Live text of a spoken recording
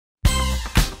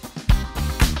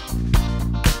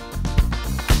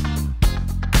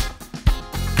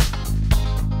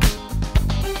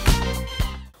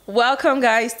Welcome,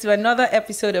 guys, to another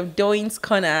episode of Doing's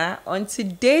Corner. On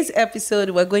today's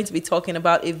episode, we're going to be talking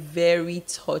about a very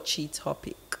touchy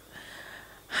topic.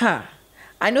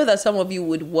 I know that some of you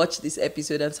would watch this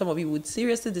episode and some of you would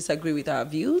seriously disagree with our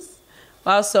views,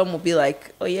 while some will be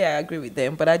like, oh yeah, I agree with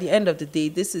them. But at the end of the day,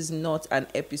 this is not an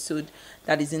episode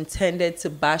that is intended to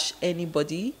bash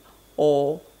anybody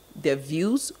or their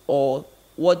views or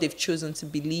what they've chosen to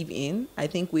believe in. I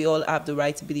think we all have the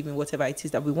right to believe in whatever it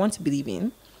is that we want to believe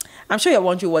in. I'm sure you're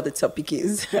wondering what the topic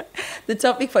is. The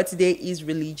topic for today is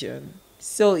religion.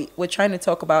 So we're trying to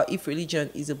talk about if religion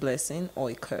is a blessing or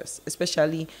a curse,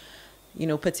 especially,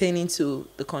 pertaining to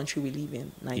the country we live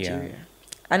in, Nigeria. Yeah.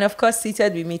 And of course,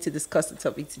 seated with me to discuss the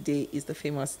topic today is the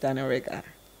famous Daniel Rega.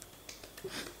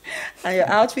 And your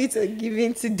outfits are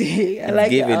giving today.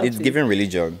 It's giving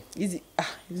religion. It's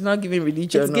not giving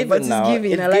religion. It's giving but now. It's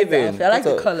giving. It's I like giving. that. I like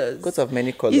the colors. Because of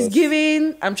many colors. It's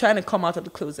giving. I'm trying to come out of the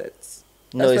closet.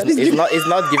 No, it's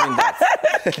not giving that.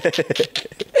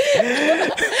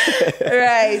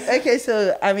 Right. Okay.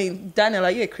 So, Daniel,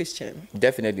 are you a Christian?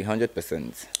 Definitely,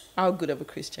 100%. How good of a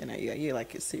Christian are you? Are you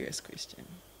like a serious Christian?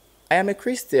 I am a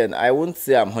Christian. I won't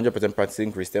say I'm 100%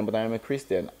 practicing Christian, but I am a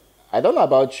Christian. I don't know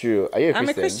about you. Are you a Christian? I'm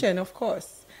a Christian, of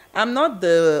course. I'm not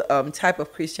the type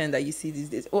of Christian that you see these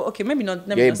days. Oh, okay, maybe not.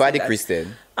 You're a baddie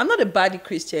Christian. I'm not a baddie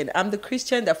Christian. I'm the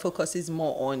Christian that focuses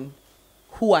more on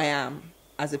who I am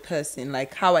as a person,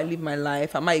 like how I live my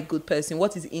life. Am I a good person?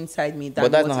 What is inside me?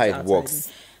 But that's not how it works.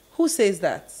 Me. Who says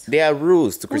that? There are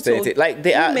rules to Christianity. Like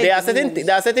there are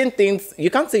certain things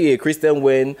you can't say you're a Christian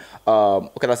when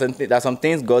there are some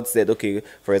things God said. Okay,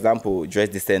 for example, dress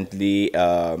decently,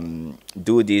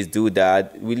 do this, do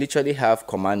that. We literally have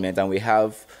commandments and we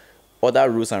have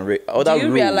other rules and other rules. Do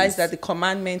you realize that the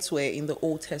commandments were in the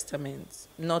Old Testament,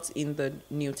 not in the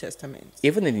New Testament?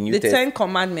 Even in the New Testament, the 10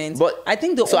 Commandments. But I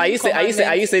think are you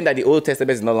saying that the Old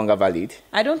Testament is no longer valid?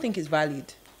 I don't think it's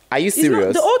valid. Are you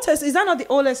serious? The Old Testament, is that not the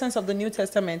old essence of the New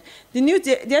Testament?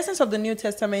 The essence of the New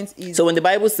Testament is... So when the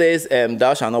Bible says,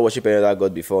 thou shalt not worship any other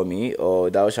God before me, or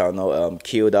thou shalt not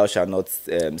kill, thou shalt not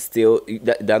steal,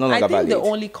 they are no longer valid. I think the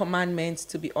only commandment,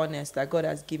 to be honest, that God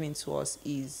has given to us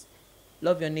is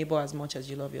love your neighbor as much as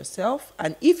you love yourself.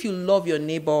 And if you love your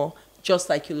neighbor just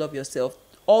like you love yourself,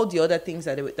 all the other things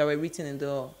that were written in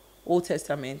the Old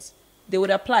Testament, they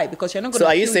would apply, because you're not going to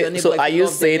kill your neighbor. Are you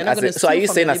saying as a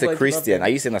Christian? Are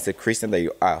you saying as a Christian that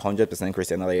you are 100%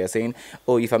 Christian? Or you're saying,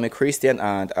 oh, if I'm a Christian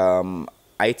and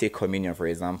I take communion, for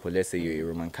example, let's say you're a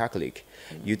Roman Catholic,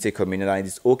 you take communion and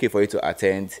it's okay for you to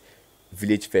attend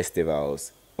village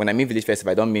festivals. When I mean village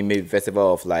festival, I don't mean maybe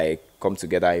festival of like come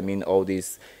together. I mean all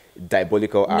these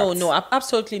diabolical acts. No,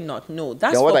 absolutely not. No,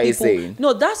 that's then for what are people. You saying?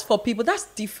 No, that's for people. That's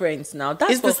different now.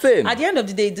 It's the same. At the end of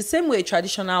the day, the same way a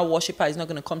traditional worshiper is not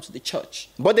going to come to the church.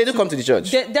 But they do come to the church.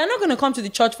 They're not going to come to the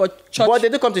church for church. But they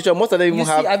do come to church. Most of them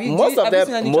have.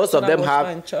 Most of them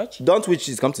have. Church? Don't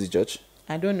witches come to the church?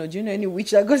 I don't know. Do you know any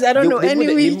witch that goes? I don't know any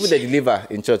witch. The people that deliver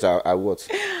in church are what?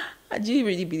 Do you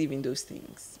really believe in those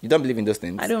things? You don't believe in those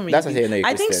things? I don't really. That's what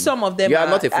I think some of them are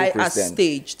not a full Christian.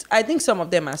 Staged. I think some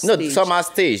of them are staged. No, some are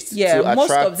staged. Yeah, to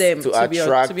most attract, of them.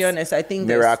 To be honest, I think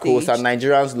miracles. They're staged. And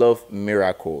Nigerians love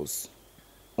miracles.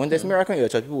 When there's miracle in your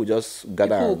church, people will just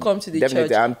gather. People will come to the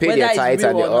church and pay their tithes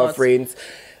and their offerings.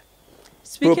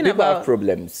 Speaking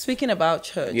about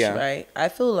church, right? I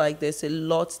feel like there's a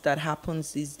lot that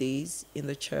happens these days in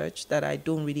the church that I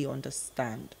don't really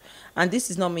understand. And this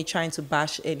is not me trying to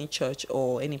bash any church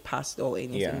or any pastor or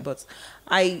anything, but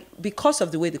because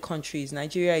of the way the country is,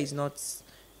 Nigeria is not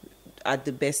at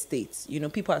the best state.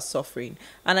 People are suffering.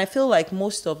 And I feel like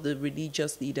most of the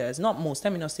religious leaders, not most,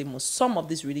 let me not say most, some of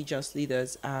these religious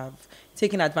leaders have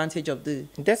taken advantage of the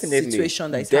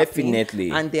situation that is happening.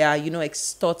 And they are,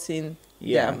 extorting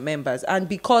their members. And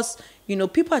because,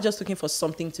 people are just looking for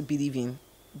something to believe in.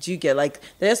 Do you get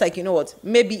they're just like, you know what,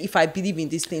 maybe if I believe in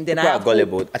this thing, then people I have are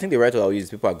gullible. Hope. I think the right word I'll use is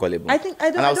people are gullible. I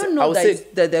don't know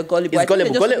that they're gullible.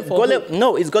 It's gullible.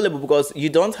 No, it's gullible because you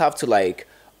don't have to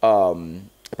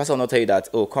a person will not tell you that,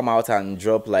 oh, come out and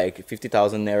drop like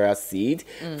 50,000 naira seed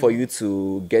for you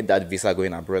to get that visa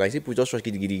going abroad. Like people just rush,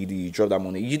 you drop that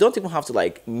money. You don't even have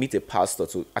to meet a pastor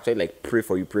to actually pray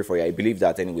for you. I believe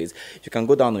that anyways. You can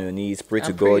go down on your knees, pray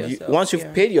to God. Once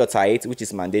you've paid your tithe, which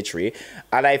is mandatory,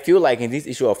 and I feel like in this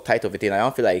issue of tithe of a thing, I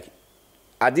don't feel like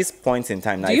at this point in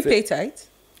time. Do you pay tithe?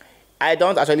 I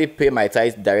don't actually pay my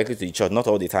tithe directly to the church, not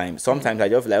all the time. Sometimes I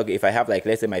just feel like, okay, if I have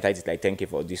let's say my tithe is 10K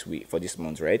for this week, for this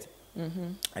month, right?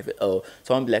 I feel,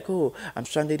 someone be like, oh, I'm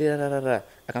stranded, I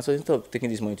can, so instead of taking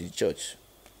this money to the church,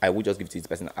 I would just give it to this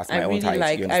person as my own really tithe.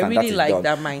 like- You I understand? really is like done.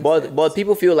 that mindset. But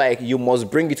people feel like you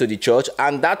must bring it to the church,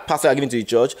 and that pastor you're giving to the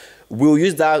church will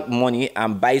use that money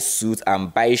and buy suits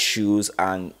and buy shoes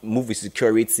and move with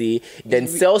security, then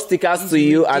sell stickers to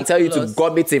you and tell you to ridiculous.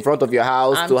 gob it in front of your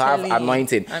house I'm to have telling you.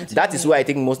 anointing. I'm That telling is you. why I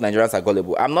think most Nigerians are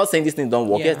gullible. I'm not saying these things don't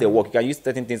work. Yes, Yeah. they work. You can use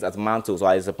certain things as mantles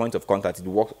or as a point of contact. It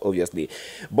works obviously,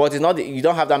 but it's not. You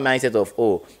don't have that mindset of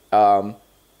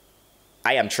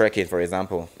I am trekking, for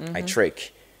example. I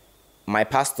trek. My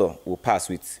pastor will pass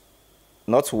with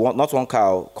not one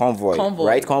car, convoy,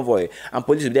 right? Convoy. And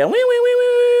police will be there. Wee.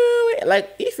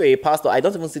 Like, if you're a pastor, I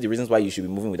don't even see the reasons why you should be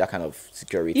moving with that kind of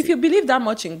security. If you believe that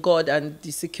much in God and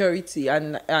the security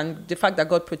and the fact that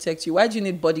God protects you, why do you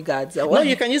need bodyguards? No,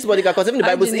 you can use bodyguard because even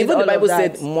the Bible,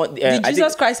 said. Did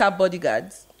Jesus Christ have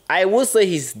bodyguards? I will say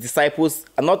his disciples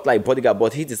are not like bodyguard,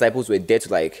 but his disciples were there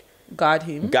to like Guard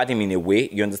him. in a way,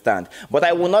 you understand. But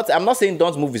I'm not saying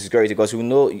don't move with security, because you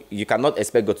know you cannot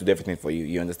expect God to do everything for you.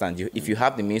 You understand? If you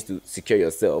have the means to secure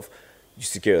yourself, you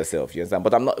secure yourself. You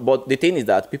understand? But the thing is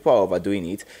that people are overdoing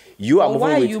it. You are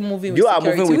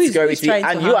moving with security,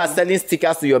 and you are selling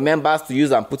stickers to your members to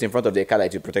use and put in front of their car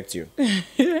to protect you.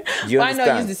 You Why understand?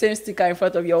 not use the same sticker in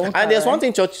front of your own car? And there's one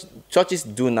thing churches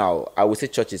do now. I would say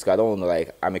churches, because I don't want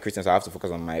to I'm a Christian, so I have to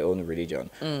focus on my own religion.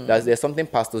 There's something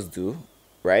pastors do,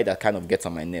 right, that kind of gets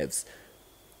on my nerves.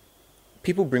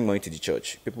 People bring money to the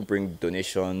church. People bring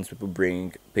donations. People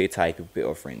pay tithe. People pay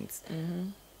offerings.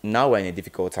 Now we're in a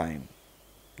difficult time.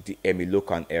 The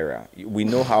Emilokan era. We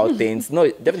know how things. No,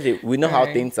 definitely, we know how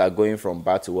things are going from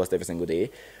bad to worse every single day.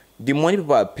 The money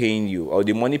people are paying you, or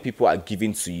the money people are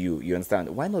giving to you, you understand?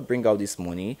 Why not bring out this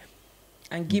money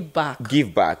and give back?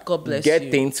 Give back. God bless Get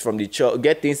you. things from the church.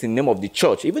 Get things in the name of the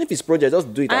church. Even if it's project,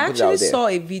 just do it. I And put it out actually there. saw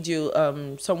a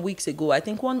video some weeks ago. I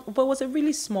think but it was a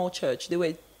really small church. They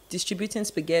were distributing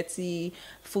spaghetti,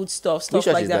 food stuff Which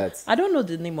church like is that. that? I don't know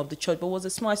the name of the church, but it was a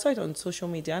small. I saw it on social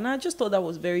media, and I just thought that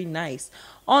was very nice.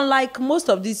 Unlike most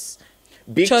of these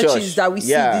Big churches church. that we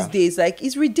see these days, like,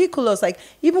 it's ridiculous. Like,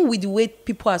 even with the way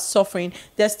people are suffering,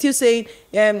 they're still saying,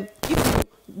 if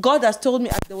God has told me.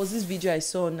 There was this video I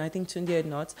saw on, I think, Tunde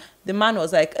Not. The man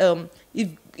was like,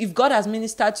 if God has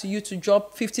ministered to you to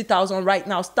drop 50,000 right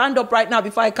now, stand up right now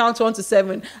before I count 1 to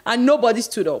 7, and nobody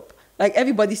stood up. Like,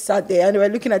 everybody sat there and they were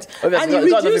looking at it. Obviously, and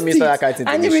he God doesn't reduced minister that kind of it.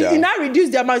 thing And to he Misha. now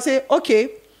reduced the amount and say, okay,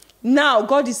 now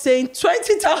God is saying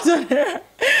 20,000.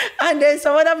 And then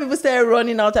some other people started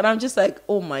running out, and I'm just like,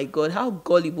 oh my God, how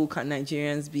gullible can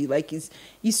Nigerians be? Like, it's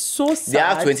so sad. They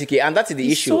have 20K, and that's the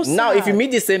It's issue. so Now, if you sad. meet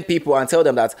the same people and tell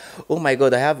them that, oh my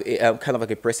God, I have kind of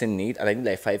like a pressing need, and I need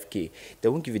like 5K, they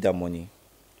won't give you that money.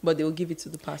 But they will give it to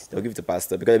the pastor. They'll give it to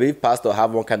pastor, because I believe pastor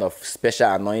have one kind of special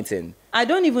anointing. I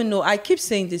don't even know. I keep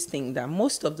saying this thing that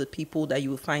most of the people that you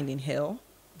will find in hell,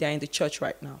 they're in the church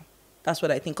right now. That's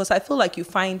what I think. Because I feel like you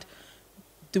find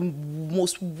the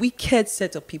most wicked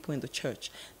set of people in the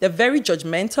church. They're very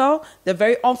judgmental. They're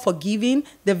very unforgiving.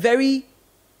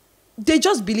 They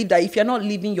just believe that if you're not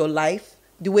living your life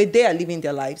the way they are living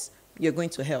their lives, you're going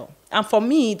to hell. And for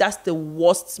me, that's the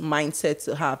worst mindset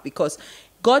to have, because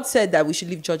God said that we should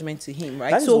leave judgment to him,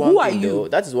 right? That is So one who are thing, you? though.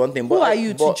 That is one thing. Who are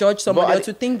you to judge somebody or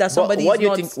to think that somebody what is do you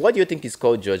not... think? What do you think is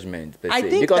called judgment? Per I se?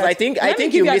 think because that- I think let me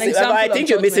you're give you an missing. example I of think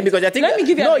you're missing, because I think Let me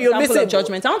give you an you're example missing of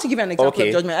judgment. I want to give you an example Okay.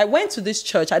 of judgment. I went to this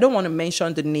church. I don't want to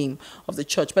mention the name of the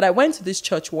church, but I went to this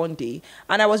church one day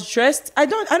and I was dressed. I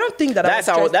don't think that That's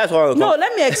I was how- dressed. that's how- No,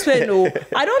 let me explain. No,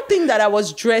 I don't think that I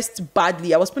was dressed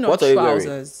badly. I was putting on What are you wearing?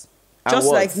 trousers. And Just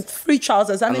what? like free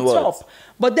trousers and And a what? top.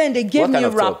 But then they gave What me kind a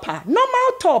of top? wrapper.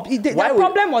 Normal top. The Why would-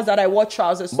 problem was that I wore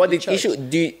trousers to But the the church.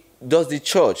 issue, does the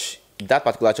church, that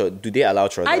particular church, do they allow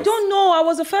trousers? I don't know. I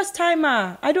was a first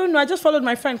timer. I don't know. I just followed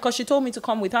my friend because she told me to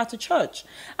come with her to church.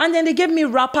 And then they gave me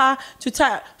wrapper to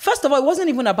tie. First of all, it wasn't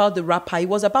even about the wrapper. It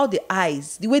was about the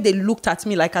eyes. The way they looked at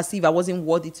me like as if I wasn't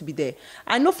worthy to be there.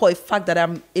 I know for a fact that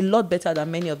I'm a lot better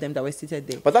than many of them that were seated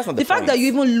there. But that's not the fact point. that you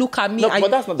even look at me. No, and but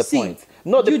that's not the see, point.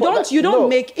 No, the you point- don't. You don't no.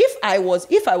 make. If I was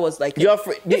like Your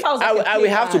fr- if I was like I a will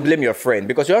have to playman, blame your friend,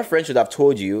 because your friend should have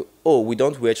told you, oh, we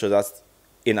don't wear trousers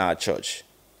in our church.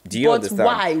 Do you but understand?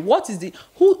 why? What is the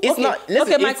who? It's okay, not-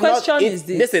 listen, okay. My it's not- question it- is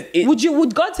this: listen,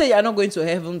 would God say you're not going to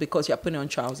heaven because you're putting on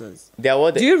trousers? They are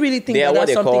what Do you really think they that are what that's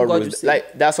they something call God rules. would say?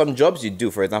 Like, there are some jobs you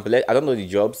do, for example. I don't know the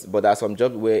jobs, but there are some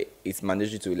jobs where it's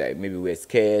mandatory to like maybe wear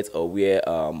skirts or wear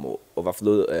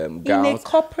overflow In a gowns.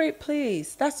 corporate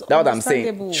place. That's What I'm saying.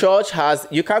 understandable. Church has,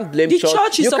 you can't blame The church.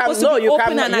 church is you supposed can, to be you open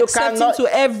cannot, and you accepting cannot, to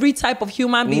every type of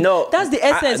human being. No. That's the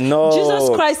essence. No.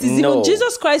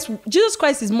 Jesus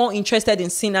Christ is more interested in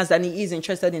sinners than he is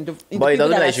interested in the But it people doesn't that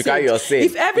mean are you should carry saved. your sin.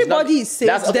 If everybody is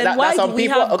saved, then why do we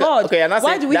have God? Okay, and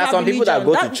Why do we there are have some people that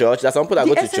religion? go to church. There are some people that go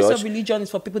The to essence church. of religion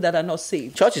is for people that are not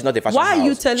saved. Church is not a fashion Why house. are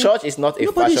you telling? Church is not a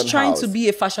Nobody's fashion trying house. to be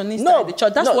a fashionista in the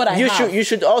church. That's what I have. You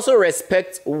should also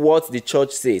respect what the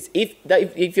church says.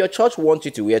 If your church wants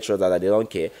you to wear trousers that they don't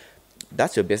care,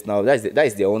 that's your best now. That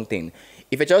is their own thing.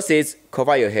 If a church says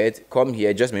cover your head, come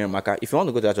here, dress Miriamaka. If you want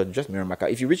to go to that church, dress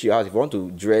Miriamaka. If you reach your house, if you want to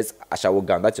dress a shower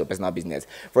gown, that's your personal business.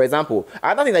 For example,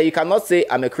 another thing that you cannot say,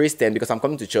 I'm a Christian because I'm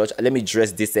coming to church, let me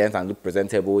dress decent and look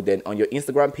presentable. Then on your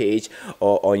Instagram page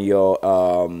or on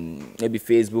your maybe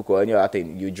Facebook or any other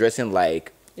thing, you're dressing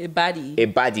like a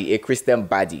baddie, a Christian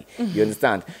baddie. You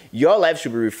understand? Your life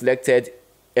should be reflected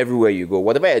everywhere you go.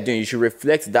 Whatever you're doing, you should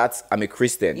reflect that I'm a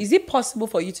Christian. Is it possible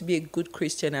for you to be a good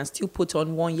Christian and still put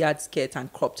on 1 yard skirt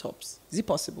and crop tops? Is it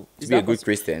possible? To be a good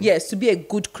Christian? Yes, to be a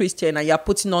good Christian and you're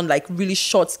putting on like really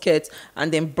short skirts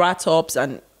and then bra tops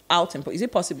and out. Is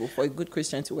it possible for a good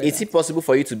Christian to wear Is that? it possible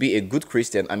for you to be a good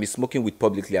Christian and be smoking weed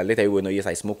publicly and let everyone know, yes,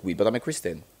 I smoke weed, but I'm a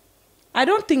Christian? I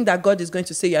don't think that God is going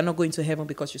to say you're not going to heaven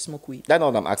because you smoke weed. That's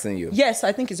not what I'm asking you. Yes,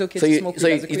 I think it's okay to smoke weed as a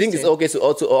you Christian. think it's okay to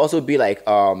also be like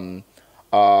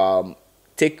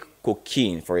take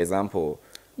cocaine, for example?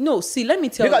 No, see, let me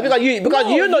tell Because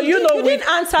you know you weed. didn't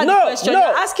answer the question. You're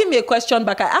asking me a question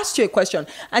back. I asked you a question.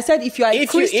 I said, if you are a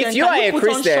Christian, can you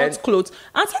put on short clothes?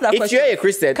 Answer that question. If you're a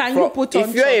Christian, can you put on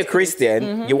if you're a short Christian,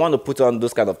 clothes? you want to put on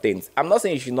those kind of things. I'm not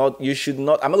saying you should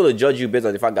not. I'm not going to judge you based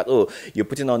on the fact that, oh, you're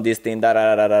putting on this thing, da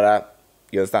da da da da.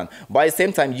 You understand? But at the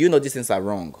same time, you know these things are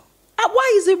wrong.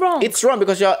 Why is it wrong? It's wrong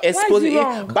because you're exposing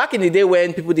wrong? Back in the day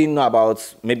when people didn't know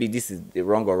about maybe this is the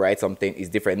wrong or right, something is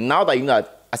different. Now that you know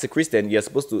that as a Christian, you're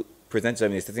supposed to present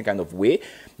yourself in a certain kind of way.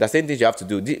 There are certain things you have to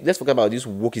do. Let's forget about this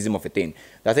wokeism of a thing.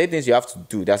 There are certain things you have to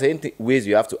do. There are certain ways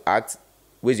you have to act,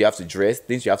 ways you have to dress,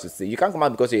 things you have to say. You can't come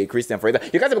out because you're a Christian. For example,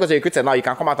 you can't say because you're a Christian now you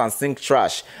can come out and sing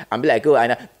trash and be like, oh,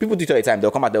 and people do it all the time. They'll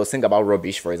come out, they'll sing about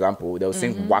rubbish, for example. They'll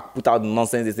sing whack, put out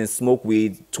nonsense, they sing, smoke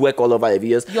weed, twerk all over the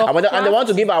videos. And they want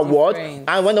to give an award,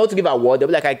 and when they want to give an award, they'll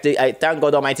be like, I thank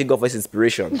God Almighty God for his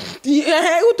inspiration.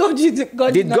 Yeah, who told you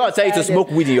God did God tell you to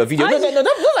smoke weed in your video? No, those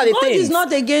are the God things. is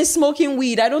not against smoking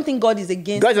weed. I don't think God is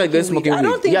against God is not against smoking weed. I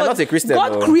don't think You're not a Christian.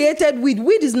 God created weed.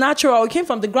 Weed is natural. It came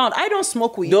from the ground. I don't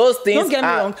smoke weed. Those things don't get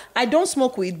me wrong. I don't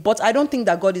smoke weed, but I don't think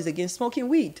that God is against smoking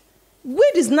weed.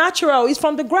 Weed is natural. It's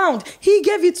from the ground. He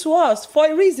gave it to us for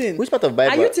a reason. Which part of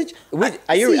Bible? Are you teach?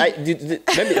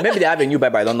 Maybe they have a new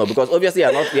Bible. I don't know because obviously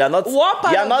you're not what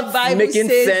part of the Bible making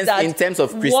says sense that, in terms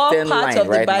of Christian what part line of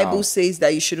the right Bible now. says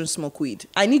that you shouldn't smoke weed?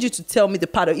 I need you to tell me the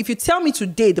part of. If you tell me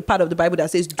today the part of the Bible that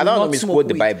says do I don't not want to smoke misquote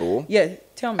the weed. Bible. Yeah,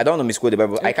 tell me. I don't want to misquote the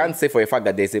Bible. Okay. I can't say for a fact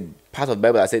that there's a part of the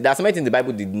Bible that says there's something the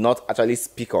Bible did not actually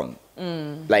speak on,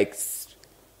 like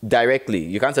directly.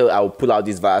 You can't say I'll pull out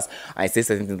this verse and say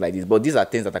certain things like this, but these are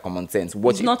things that are common sense.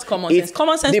 It's not common sense.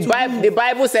 Common sense. The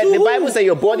Bible said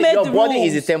your body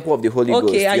is the temple of the Holy Ghost.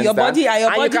 Okay, and your body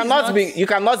you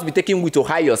cannot be taking weed to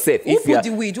hide yourself. Who put the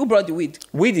weed? Who brought the weed?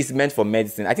 Weed is meant for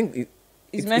medicine. I think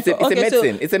it's a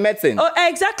medicine. It's a medicine. Oh,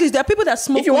 exactly. There are people that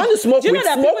smoke. If you want to smoke weed,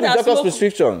 smoke with doctor's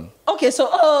prescription. Okay, so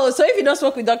if you don't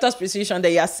smoke with doctor's prescription,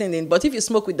 then you are sinning. But if you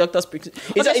smoke with doctor's prescription,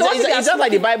 it's just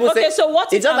like the Bible says. Okay, so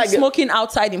what if I'm like smoking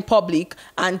outside in public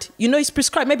and it's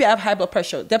prescribed? Maybe I have high blood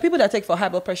pressure. There are people that take for high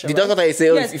blood pressure. The doctor say,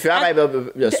 if you have high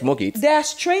blood pressure, smoke it. There are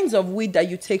strains of weed that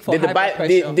you take for high blood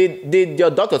pressure. Did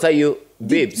your doctor tell you,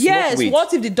 babe, smoke weed?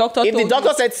 What if the doctor If the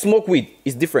doctor said smoke weed,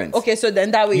 it's different. Okay, so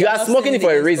then that way you are smoking it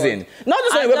for a reason. Not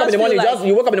just when you wake up in the morning,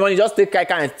 you wake up in the morning, just take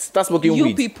kaika and start smoking weed.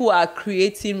 You people are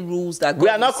creating rules that God we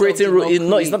are not creating rules.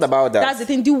 No, it's not about that. That's the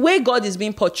thing. The way God is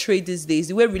being portrayed these days,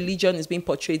 the way religion is being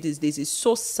portrayed these days is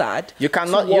so sad. You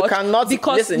cannot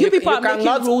because listen, you people are making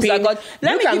rules that God.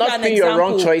 Let me give you an example. Your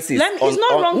wrong choices. It's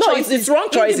not wrong choices. No, it's wrong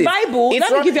choices. In the Bible,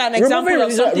 let me give you an example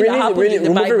of something that happened in the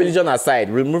Bible.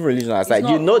 Remove religion aside.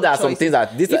 You know there are some things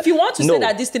that this. If you want to say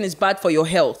that this thing is bad for your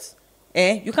health,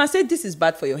 you can say this is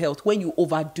bad for your health when you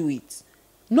overdo it.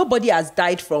 Nobody has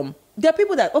died from. There are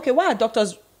people that why are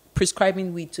doctors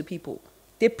prescribing weed to people?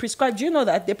 They prescribe. Do you know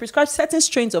that they prescribe certain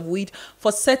strains of weed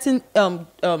for certain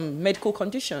medical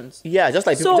conditions? Yeah, just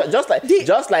like people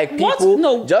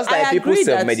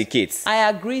self-medicate. I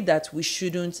agree that we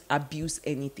shouldn't abuse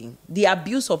anything. The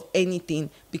abuse of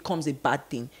anything becomes a bad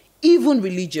thing. even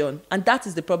religion, and that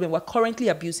is the problem. We're currently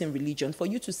abusing religion. For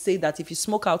you to say that if you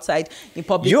smoke outside in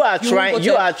public, you are trying.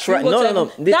 You are trying. No.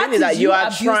 The thing is that you are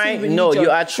trying. No,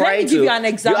 you are trying to. Let me give you an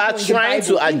example. You are trying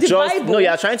to adjust. No, you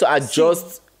are trying to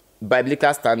adjust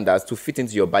biblical standards to fit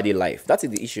into your body life. That is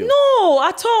the issue. No,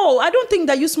 at all. I don't think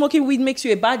that you smoking weed makes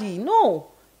you a baddie. No,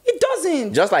 it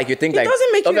doesn't. Just like you think, like, it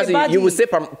doesn't make obviously you a baddie. You would say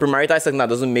premarital sex that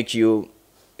doesn't make you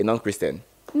a non-Christian.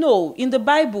 No, in the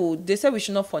Bible, they say we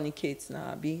should not fornicate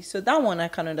now, Abi. So that one I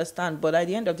can understand, but at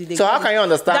the end of the day... So how can you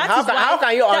understand? How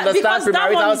can you understand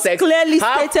premarital sex? Clearly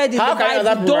stated in the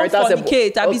Bible, don't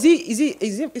fornicate. Abi,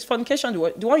 is fornication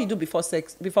the one you do before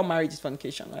sex, before marriage is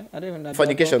fornication, right? I don't even know.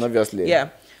 Fornication, obviously. Yeah.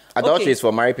 Adultery is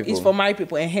for married people. It's for married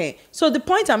people. So the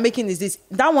point I'm making is this.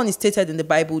 That one is stated in the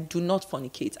Bible, do not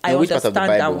fornicate. I understand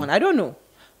that one. I don't know.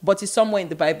 But it's somewhere in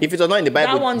the Bible. If it was not in the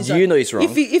Bible, do you know it's wrong?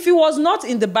 If it was not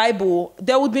in the Bible,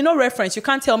 there would be no reference. You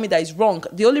can't tell me that it's wrong.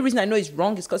 The only reason I know it's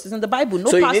wrong is because it's in the Bible.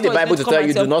 No, so you need the Bible to tell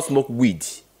you do not smoke weed.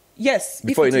 Yes.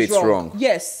 Before you know it's wrong.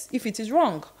 Yes, if it is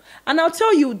wrong. And I'll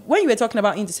tell you, when you were talking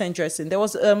about indecent dressing, there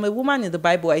was a woman in the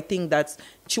Bible, I think, that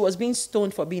she was being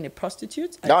stoned for being a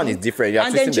prostitute. That one is different.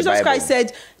 And then Jesus Christ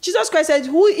said,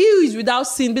 who is without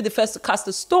sin be the first to cast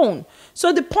a stone.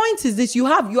 So the point is this, you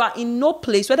are in no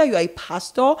place, whether you are a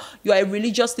pastor, you are a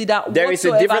religious leader, there is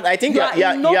a difference. I think you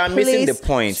are missing the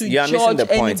point. You are missing the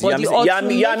point. You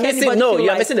are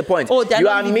missing the point. You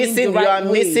are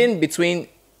missing between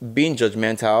being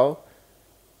judgmental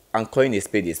and calling a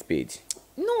spade a spade.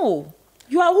 No.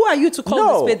 Who are you to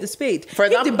call the spade? For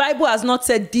example, if the Bible has not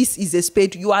said this is a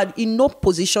spade, you are in no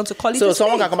position to call it a spade. So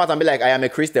someone can come out and be like, I am a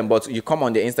Christian, but you come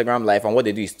on the Instagram live and what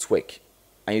they do is twerk.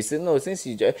 And you say, no, since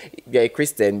you're a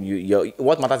Christian,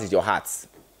 what matters is your heart.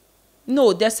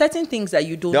 No, there are certain things that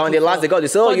you don't. Then on the last day, God, they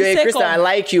say, oh, you're a Christian, I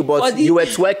like you, but you were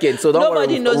twerking, so don't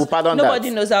worry, we'll pardon that.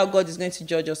 Nobody knows how God is going to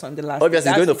judge us on the last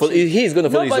Obviously, day. He's going to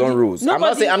follow his own rules. I'm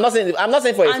not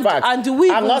saying for a fact. And do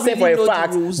we I'm not saying for a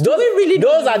fact. Those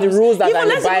are the rules that are in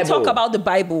the Bible. Let's talk about the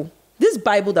Bible. This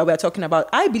Bible that we're talking about,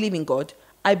 I believe in God.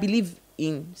 I believe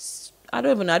in... I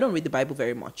don't read the Bible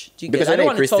very much. Do you because get? I don't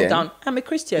want to talk down. I'm a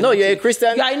Christian. No, you're a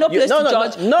Christian. You are in no place to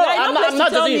judge. No, I'm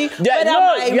not judging you. Whether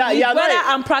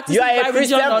I'm practicing my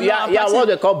religion or not. You are what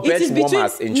they call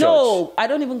benchwarmers in church. No, I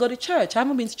don't even go to church. I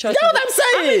haven't been to church. That's what I'm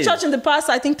saying. I've been to church in the past,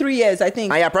 I think 3 years, And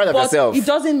you're proud of yourself. It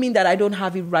doesn't mean that I don't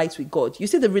have it right with God. You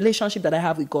see the relationship that I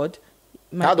have with God?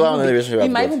 How do I know the relationship with God?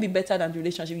 It might even be better than the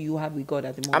relationship you have with God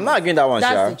at the moment. I'm not agreeing that one,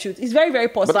 That's the truth. It's very, very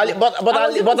possible.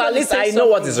 But at least I know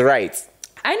what is right.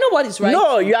 I know what is right.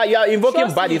 No, you are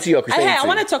invoking bad into your Christianity. I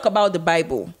want to talk about the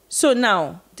Bible. So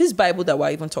now, this Bible that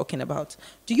we're even talking about,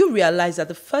 do you realize that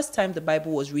the first time the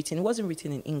Bible was written, it wasn't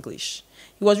written in English.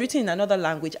 It was written in another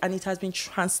language, and it has been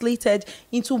translated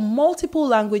into multiple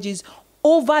languages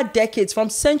over decades,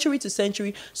 from century to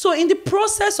century. So in the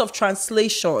process of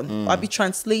translation, I'll be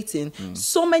translating,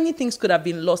 so many things could have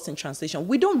been lost in translation.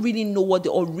 We don't really know what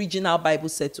the original Bible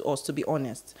said to us, to be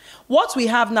honest. What we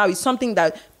have now is something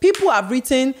that people have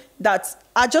written that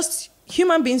are just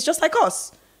human beings just like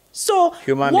us. So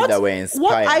human beings that were inspired.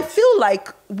 What I feel like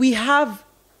we have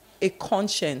a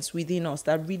conscience within us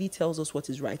that really tells us what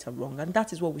is right and wrong, and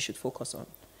that is what we should focus on.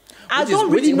 I don't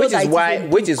really know that it's a book.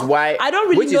 I don't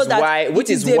really know that it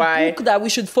is a book that we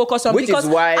should focus on, because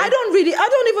I don't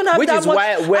even have that much.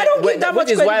 I don't give that much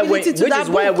credibility to that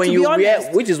book, to be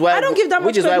honest. Which is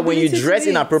why when you dress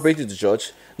inappropriately to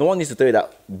church, no one needs to tell you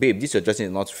that, babe, this your dressing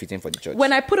is not fitting for the church.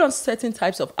 When I put on certain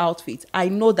types of outfits, I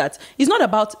know that it's not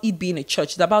about it being a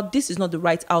church. It's about this is not the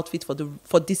right outfit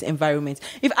for this environment.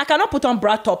 If I cannot put on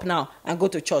bra top now and go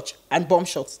to church and bomb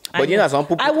shorts, but you know some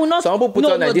people put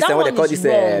on this and what they call this.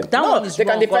 That one is they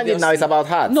wrong, can defend obviously. it now. It's about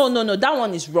heart. No. That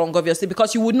one is wrong, obviously,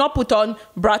 because you would not put on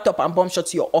bra top and bomb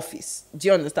shorts to your office. Do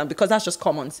you understand? Because that's just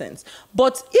common sense.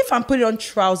 But if I'm putting on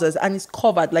trousers and it's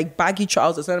covered, like baggy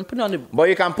trousers, and I'm putting on but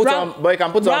you can put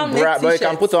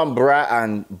on bra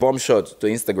and bomb shorts to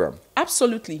Instagram.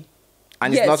 Absolutely.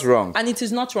 And yes, it's not wrong. And it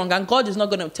is not wrong. And God is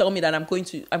not going to tell me that I'm going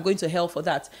to hell for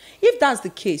that. If that's the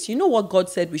case, you know what God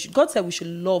said we should? God said we should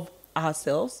love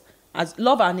ourselves. As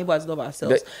love our neighbor as love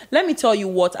ourselves. Let me tell you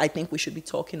what I think we should be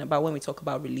talking about when we talk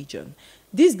about religion.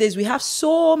 These days we have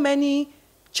so many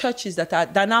churches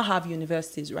that now have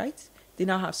universities, right? They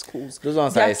now have schools. Those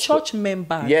ones Their church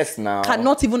members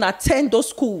cannot even attend those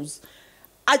schools.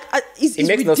 It's makes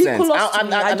ridiculous no sense. To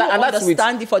me. I don't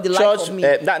understand it for the life of me.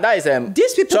 That is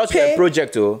These people church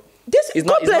project. This It's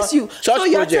God not- it's bless not you. church So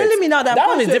you're project. telling me now that That I'm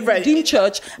one going is to a different. redeemed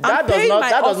church. That I'm does paying not- my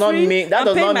that does not offering, mean- that I'm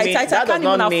does paying not my mean- tithe. that I can't does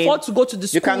not even mean- afford to go to the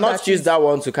school. You cannot that use is- that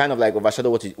one to kind of like overshadow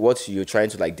what you're trying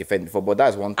to like defend for. But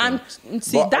that's one thing.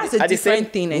 But That's a at the same-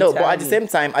 different thing. No, but at the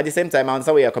entirely. same time, I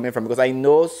understand where you're coming from because I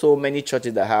know so many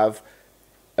churches that have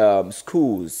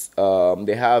schools,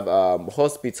 they have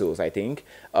hospitals, I think,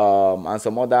 and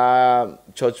some other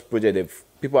church project.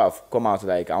 People have come out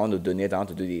like, I want to donate, I want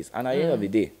to do this, and at the end of the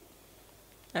day,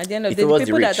 At the end of If the it day, was the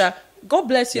the people rich. that are, God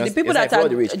bless you, the Yes, people it's like that for are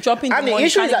the rich. dropping And the the money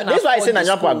issue can't is that even this is why I afford say the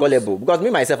Nigerian people are schools. gullible because me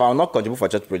myself I will not contribute for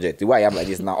church project the way I am like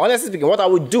this now. Honestly speaking, what I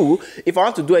would do if I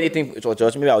want to do anything for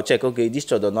church, maybe I'll check. Okay, this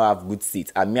church does not have good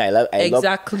seats, and me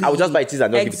Exactly. I will just buy cheese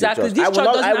and just Exactly. give it to This church. church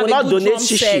doesn't I will have not a good donate drum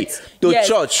shishi set. to Yes,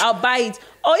 church. I'll buy it.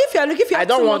 Or if you I have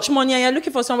don't too want- much money and you're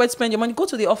looking for somewhere to spend your money, go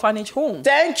to the orphanage home.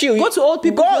 Thank you. Go to old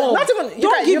people's home. Not even,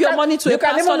 Don't give your money to a you can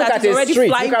pastor even look that at is a already street.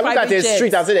 flying You can look at private a street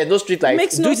jets. and say there's no street lights.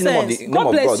 Makes Do no it in the name of sense. the God name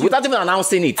of bless God you. without even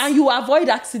announcing it. And you avoid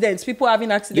accidents, people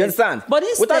having accidents. You understand? But Without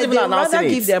instead, even they announcing rather it.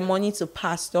 give their money to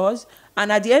pastors.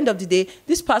 And at the end of the day,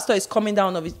 this pastor is coming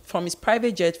down from his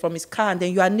private jet, from his car, and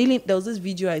then you are kneeling. There was this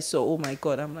video I saw. Oh my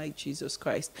God, I'm like, Jesus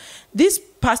Christ. This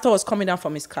pastor was coming down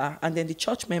from his car, and then the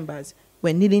church members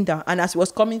were kneeling down. And as he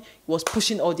was coming, he was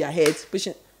pushing all their heads,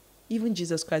 pushing. Even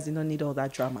Jesus Christ did not need all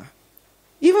that drama.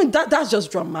 Even that's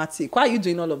just dramatic. Why are you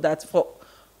doing all of that for?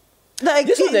 Like,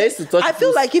 This one there is to touch I feel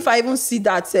this- like if I even see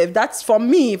that, that's for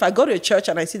me. If I go to a church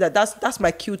and I see that, that's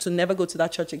my cue to never go to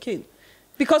that church again.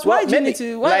 Because why do you need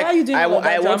to? Why are you doing all of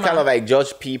that I won't drama? kind of like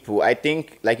judge people. I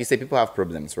think, like you say, people have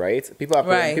problems, right? People have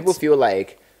problems. Right. People feel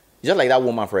like, just like that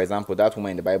woman, for example, that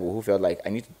woman in the Bible who felt like, I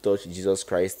need to touch Jesus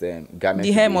Christ's garment. The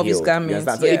to hem be of his healed. garment, You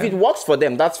understand? So if yeah. it works for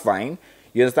them, that's fine.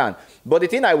 You understand? But the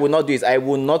thing I will not do is I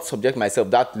will not subject myself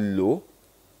that low.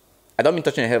 I don't mean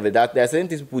touching the head with that. There are certain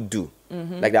things people do.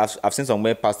 Like I've seen some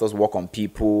way pastors work on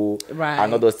people Right.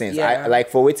 and all those things. Yeah. I like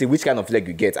for waiting, which kind of leg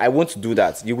you get. I won't do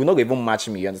that. You will not even match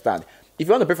me. You understand? If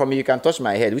you want to pray for me, you can touch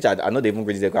my head, which I know they even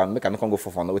really I cannot go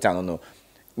for fun, which I don't know.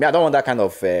 Me, I don't want that kind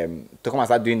of to come and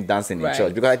start doing dancing in Right.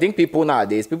 church because I think people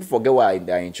nowadays people forget why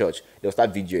they are in church. They'll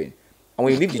start videoing, and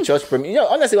when you leave the church,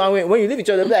 honestly, when you leave the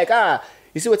church, they'll be like,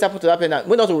 you see what's happened to that person.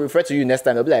 We're not to refer to you next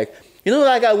time. They'll be like, you know,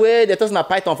 that guy where they're talking about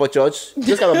Python for church.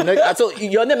 This kind of so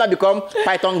your name now become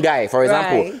Python guy, for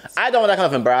example. Right. I don't want that kind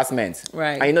of embarrassment.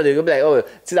 Right. And you know they'll be like, oh,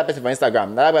 see that person for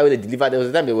Instagram. That's why they deliver. There was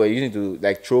a time they were using to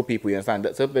like throw people. You understand?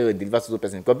 So people will deliver to the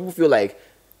person because people feel like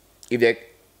if they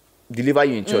deliver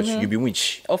you in church, you be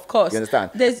witch. Of course. You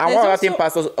understand? There's And one other also- thing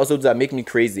pastors also do that make me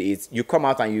crazy is you come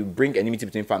out and you bring enmity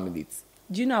between families.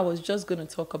 Do you know, I was just going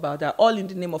to talk about that, all in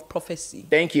the name of prophecy.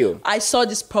 Thank you. I saw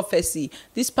this prophecy.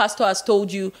 This pastor has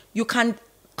told you, you can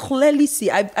clearly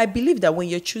see. I believe that when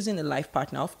you're choosing a life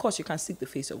partner, of course, you can seek the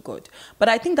face of God. But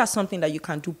I think that's something that you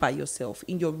can do by yourself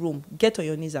in your room. Get on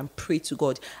your knees and pray to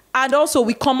God. And also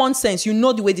with common sense, you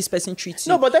know the way this person treats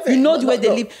you. No, but definitely- you know no, the way no, they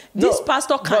no, live. no, This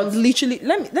pastor can but- literally,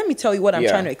 let me tell you what I'm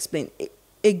Yeah. trying to explain.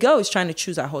 A girl is trying to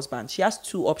choose her husband. She has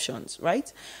two options,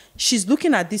 right? She's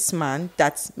looking at this man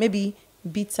that maybe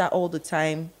beats her all the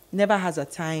time, never has a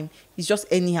time. He's just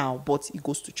anyhow, but he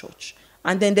goes to church.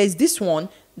 And then there's this one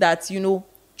that,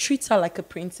 treats her like a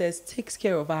princess, takes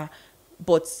care of her,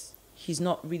 but he's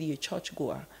not really a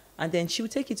churchgoer. And then she will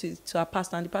take it to her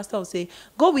pastor, and the pastor will say,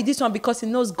 go with this one because he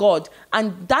knows God.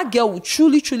 And that girl will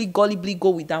truly, truly gullibly go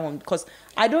with that one because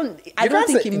I don't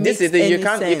think it makes this is the, any you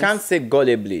can't sense. you can't say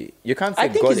gullibly. You can't say I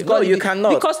think it's gullibly. God. No, you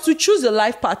cannot. Because to choose a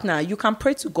life partner, you can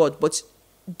pray to God, but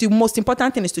the most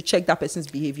important thing is to check that person's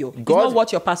behavior. It's God- not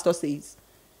what your pastor says.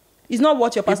 It's not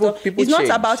what your pastor. people it's not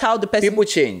change. about how the person. People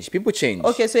change.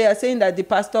 Okay, so you're saying that the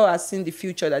pastor has seen the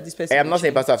future that this person. I am will not saying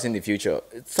change. pastor have seen the future.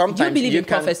 Do Sometimes you believe in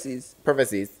can- prophecies?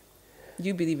 Prophecies. Do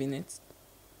you believe in it?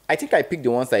 I think I pick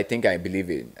the ones I think I believe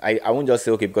in. I won't just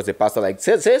say okay because the pastor like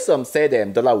say some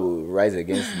said dollar will rise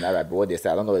against naira, but what they say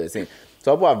I don't know what they're saying.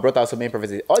 So people have brought out so many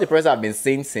prophecies. All the prophecies I've been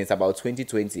saying since about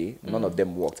 2020, none of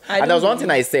them worked. I And there was don't one thing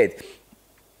I said.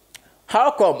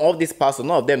 How come all these pastors,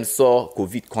 none of them saw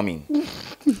COVID coming? No,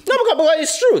 because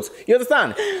it's truth. You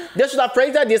understand? They should have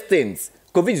predicted these things.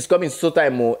 COVID is coming so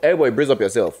time more. Everybody brace up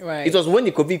yourself. Right. It was when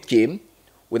the COVID came,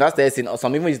 we now started seeing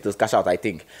some even used to cash out, I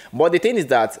think. But the thing is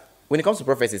that when it comes to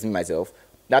prophecies, me myself,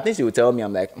 there are things she will tell me.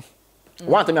 I'm like,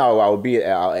 one time I'll meet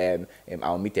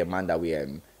a man that we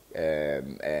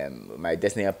my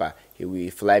destiny helper. He will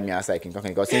fly me outside King Kong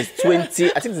because since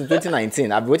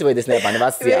 2019, I've been waiting for a destiny helper. I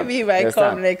never see him. Maybe he might You come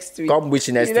understand? next week. Come which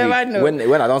next You week never know.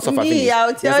 when I don't suffer. Me, finish.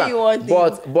 I'll tell you one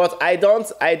thing. But I don't.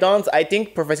 I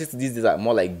think prophecies these days are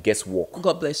more like guesswork.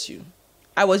 God bless you.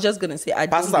 I was just gonna say,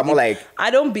 Pastors are more like,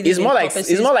 I don't believe. It's more like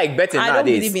prophecies. it's more like betting I don't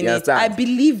nowadays. believe in You it. understand? I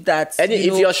believe that. And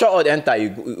if you're sure to enter,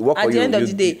 you work for at you. the end of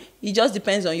the day, it just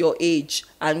depends on your age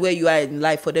and where you are in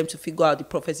life for them to figure out the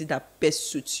prophecy that best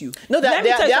suits you. No, Let me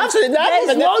tell you something.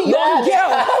 There's no young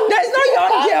girl. There's no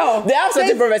young girl. They have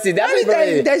certain prophecy.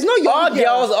 There's no young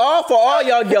girl. For all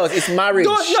young girls, it's marriage.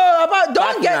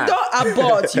 Don't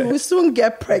abort. You will soon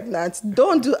get pregnant.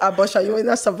 Don't do abortion. You will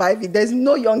not survive it. There's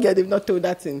no young girl they've not told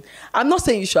that thing. I'm not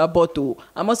saying you should abort.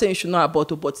 I'm not saying you should not abort.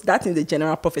 But that's in the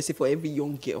general prophecy for every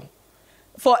young girl.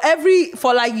 For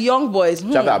like young boys.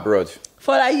 Travel abroad.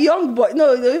 For like young boys.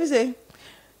 No, they will say,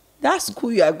 that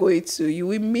school you are going to, you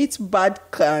will meet bad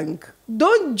clank.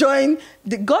 Don't join.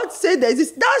 God said there's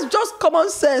this. That's just common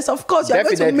sense. Of course, you're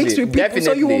going to mix with people,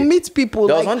 so you will meet people.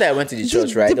 There was one day I went to the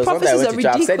church, right? There was one day I went to church.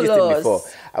 I've said this thing before.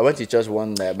 I went to church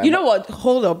one day. You know what?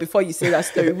 Hold on before you say that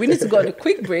story. We need to go on a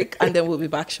quick break, and then we'll be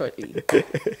back shortly.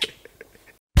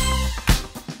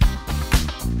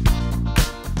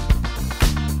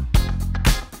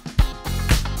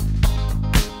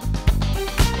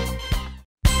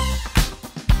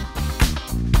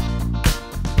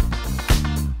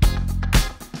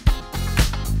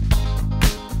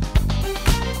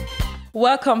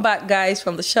 Welcome back, guys,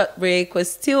 from the short break. We're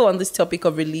still on this topic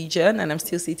of religion, and I'm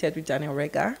still seated with Daniel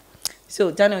Rega. So,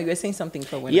 Daniel, you were saying something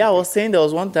for when? Yeah, I was saying there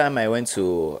was one time I went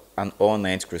to an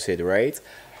all-night crusade, right?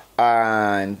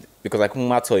 And because like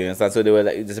Muma told you, understand? So they were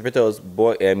like, the separator was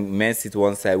men sit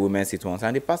one side, women sit one side.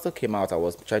 And the pastor came out. I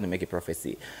was trying to make a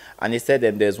prophecy, and he said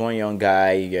that there's one young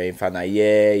guy, you're in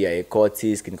Fanaye, you're a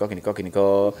Curtis,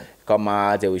 kiniko, come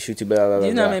out, they will shoot you, blah, blah, blah. Do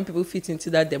you know how many people fit into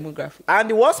that demographic? And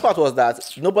the worst part was that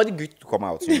nobody agreed to come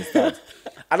out, you understand?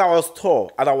 And I was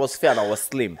tall, and I was fair, and I was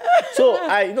slim. So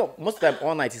most of the time,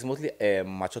 all night, it's mostly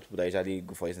mature people that usually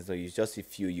go for it. So you just see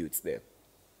few youths there.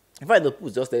 In fact, the people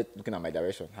just there looking at my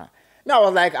direction. Me, I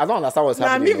was like, I don't understand what's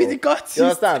happening. Me with the Curtis. You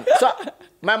understand? So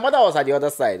my mother was at the other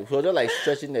side. She was just like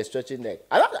stretching there.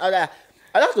 I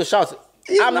have to shout.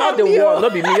 I'm not the one,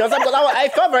 not be me. You understand? Because I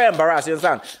felt very embarrassed. You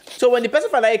understand? So when the person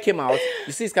finally came out,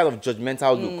 you see this kind of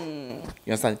judgmental look.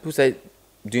 You understand? People say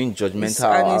doing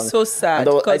judgmental, and it's so sad.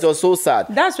 And it was so sad.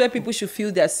 That's where people should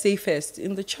feel they're safest,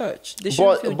 in the church. They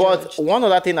shouldn't feel but judged. one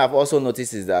other thing I've also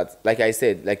noticed is that, like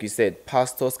you said,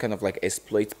 pastors kind of like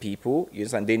exploit people. You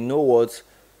understand? They know what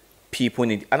people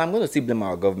need, and I'm going to still blame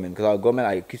our government, because our government,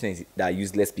 I keep saying, that are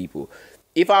useless people.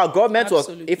 If our government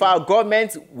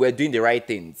were doing the right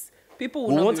things, people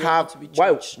will not be running to the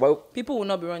church. People will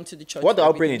not be running to the church. What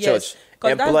are we praying in church?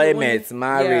 Employment,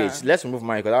 marriage. Yeah. Let's remove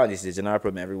marriage, because that is a general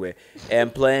problem everywhere.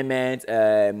 Employment,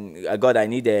 God, I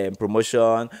need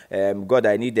promotion. God,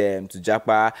 I need to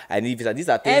japa. I need visa. These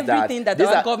are things everything that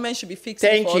our government should be fixing.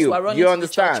 Thank for you. Us, we're running You to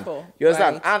understand? The church for. You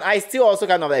understand? Right. And I still also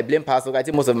kind of like blame pastors. I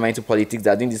think most of them are into politics.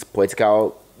 They're doing this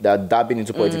political. They're dabbing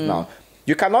into politics now.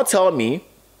 You cannot tell me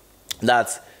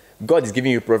that God is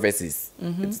giving you prophecies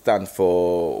to stand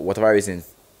for whatever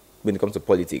reasons when it comes to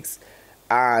politics.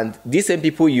 And these same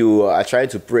people you are trying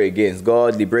to pray against,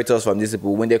 God liberate us from these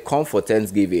people, when they come for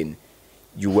Thanksgiving,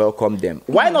 you welcome them.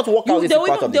 Why not walk out this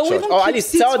part of the church? Or at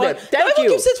least tell them, thank you. They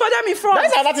will keep seats for them in front.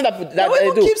 That's another thing that they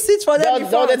do. Keep seats for them in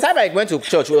front. The time I went to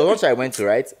church, the one I went to,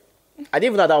 right? I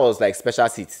didn't even know that was like special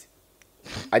seats.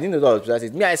 I didn't know that was special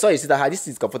seats. Me, I saw you sit that this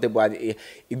is comfortable and it's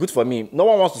good for me. No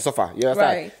one wants to suffer. You understand?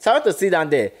 Right. So I went to sit down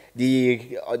there.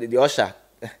 The usher,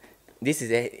 this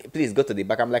is please go to the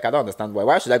back. I'm like, I don't understand why.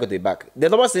 Why should I go to the back? The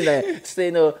number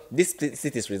saying, no, this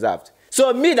seat is reserved.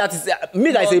 So me that is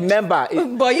a member.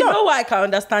 But you know why I can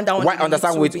understand that one. Why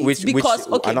understand which because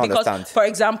I don't understand. For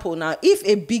example, now if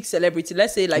a big celebrity,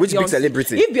 let's say like which Beyonce, big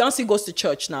celebrity? If Beyonce goes to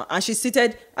church now and she's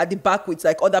seated at the back with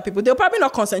like other people, they'll probably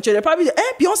not concentrate. They'll probably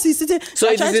Beyonce is sitting. So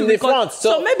it is in the front.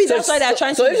 So maybe that's why they're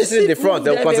trying to. So if she's in the front,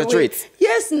 they'll concentrate.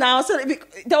 Yes, now so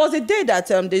there was a day that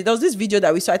there was this video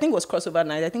that we saw. I think it was crossover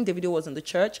night. I think the video was in the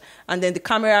church, and then the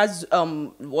cameras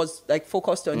was like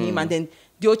focused on him, and then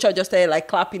the whole church just started like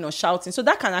clapping or shouting. So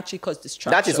that can actually cause distraction.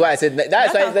 That is why I said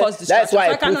that's why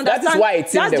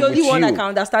it's in that's the only one I can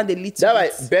understand a little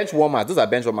bit. Bench warmers, those are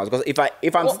bench warmers. Because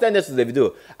if I'm sitting next to the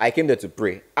video, I came there to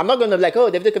pray. I'm not gonna be like, oh,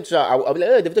 Davido came to church. I'll be like,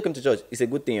 oh, Davido came to church. It's a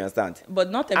good thing, you understand?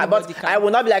 But not everybody can. I will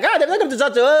not be like, Davido came to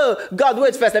church. Oh, God,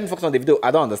 wait first. Let me focus on the video.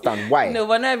 I don't understand why. No,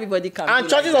 but not everybody can. And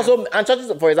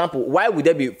churches, for example, why would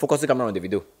they be focusing camera on the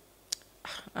video?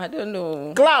 I don't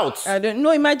know. Clouds. I don't know.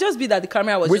 It might just be that the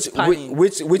camera was just panning.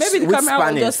 Which maybe the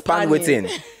camera was just panning. Waiting.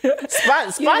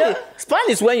 Span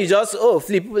is when you just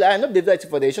flip. I know the video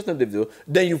for the shot of the video.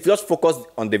 Then you just focus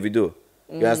on the video.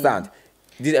 You understand?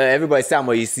 everybody say I'm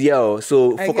a ECL,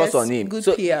 so I focus guess on him. good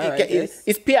So PR, I guess.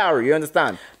 it's PR, you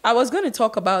understand? I was going to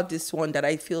talk about this one that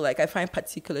I feel like I find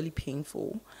particularly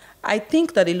painful. I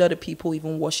think that a lot of people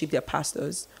even worship their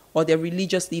pastors or their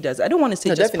religious leaders. I don't want to say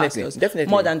No, just definitely, pastors,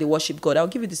 definitely. more than they worship God. I'll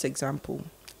give you this example.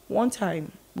 One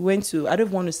time we went to, I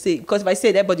don't want to say, because if I say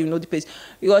it, everybody will know the place.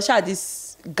 We was at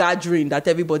this gathering that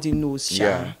everybody knows, Sha.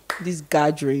 Yeah. This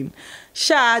gathering.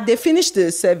 Sha, they finished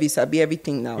the service, I'll be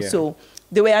everything now. Yeah. So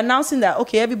they were announcing that,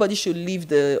 okay, everybody should leave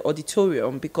the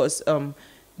auditorium because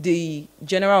the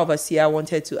general overseer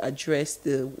wanted to address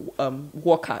the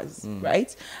workers,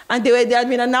 right? And they had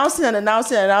been announcing, and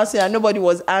nobody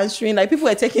was answering. Like, people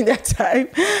were taking their time.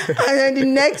 And then the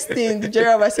next thing, the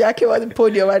general overseer came on the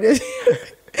podium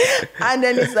and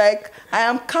then it's like, I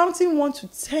am counting 1 to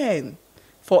 10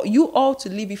 for you all to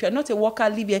leave. If you're not a worker,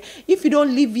 leave here. If you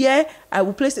don't leave here, I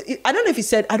will place it. I don't know if he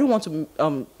said, I don't want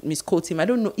to misquote him. I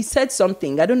don't know. He said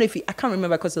something. I don't know if I can't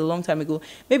remember because it's a long time ago.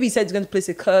 Maybe he said he's going to place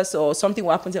a curse or something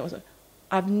will happen to him. I was like,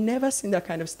 I've never seen that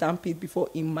kind of stampede before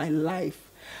in my life.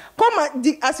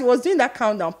 As he was doing that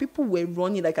countdown, people were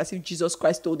running like as if Jesus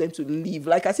Christ told them to leave.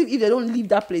 Like as if they don't leave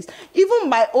that place. Even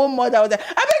my own mother was like,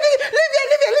 I beg you, leave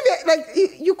here.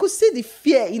 Like you could see the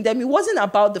fear in them. It wasn't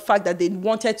about the fact that they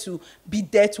wanted to be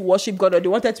there to worship God or they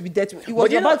wanted to be there to... It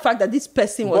was about the fact that this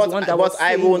person was the one that was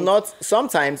saying I will not...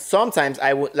 Sometimes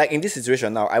I would... Like in this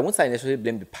situation now, I won't necessarily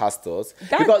blame the pastors.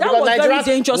 That was very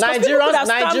dangerous.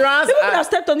 Nigerians could have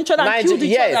stepped on each other and killed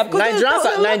each other.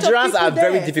 Nigerians are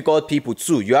very difficult people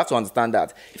too. You have to understand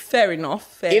that. Fair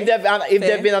enough. If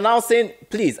they've been announcing,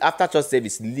 please, after church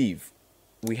service, leave.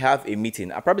 We have a meeting.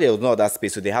 Probably there was no other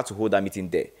space, so they had to hold that meeting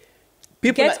there.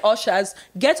 Get ushers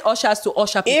to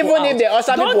usher people even out. If they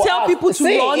usher people out. Don't tell people to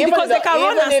run because they can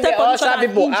run and step on each other and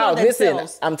injure themselves.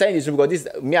 Listen, I'm telling you this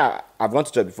because I've gone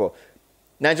to church before.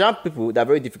 Nigerian people, they're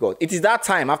very difficult. It is that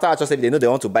time after our church service, they know they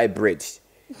want to buy bread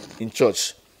in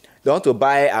church. They want to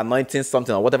buy anointing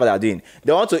something or whatever they're doing.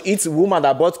 They want to eat woman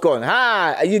that bought corn.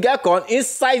 You get corn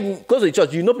inside, close to the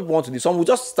church. You know people want to do. Some will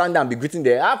just stand there and be greeting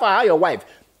there. How your wife?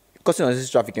 Causing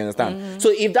unnecessary traffic, you understand? Mm-hmm.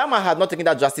 So if that man had not taken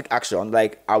that drastic action,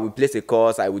 like I will place a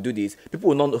course, I will do this, people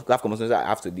will not have conversations. I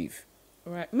have to leave.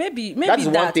 Right, maybe that's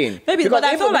one thing. Maybe because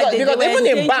I feel like because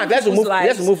even in bank, let's remove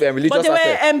religious but they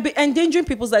aspect. were endangering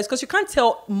people's lives because you can't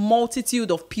tell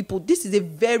multitude of people. This is a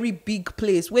very big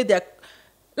place where they're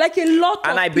like a lot.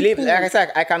 And of I believe, like I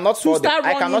said, I cannot fault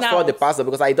the pastor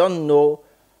because I don't know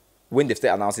when they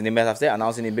start announcing. They may have started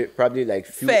announcing it probably like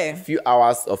few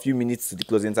hours or few minutes to the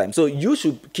closing time. So you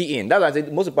should key in. That's why I say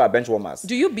most people are bench warmers.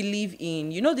 Do you believe in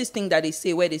this thing that they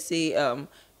say where they say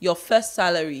your first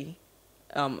salary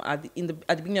at the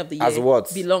beginning of the year as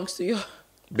what belongs to your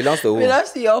belongs to who?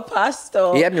 Belongs to your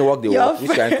pastor. He helped me walk the walk.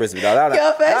 Which kind of person with that?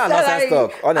 That's nonsense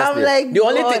talk. Honestly, I'm like, the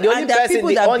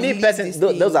only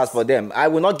person those are for them. I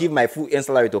will not give my full end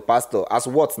salary to pastor. As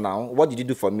what now? What did you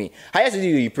do for me? Highest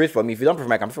you pray for me. If you don't pray for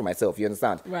me, I can pray for myself. You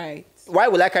understand? Right. Why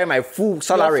will I carry my full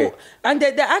salary? And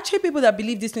there are actually people that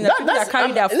believe this thing. That people that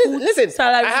carry their full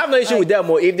salary. I have no issue with them.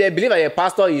 Or if they believe that a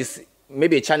pastor is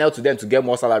maybe a channel to them to get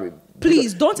more salary.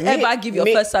 Please don't ever give your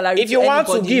first salary if you want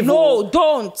to give. No,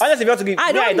 don't. Honestly, if you want to give,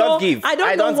 I don't give. I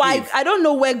don't know why. I don't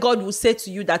know where God will say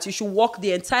to you that you should work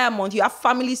the entire month. You have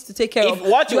families to take care of.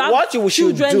 What you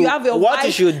should do. You have a wife,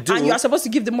 you should do. And you are supposed to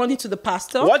give the money to the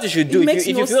pastor. What you should do if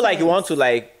you feel like you want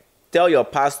to tell your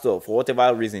pastor for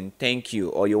whatever reason, thank you,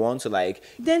 or you want to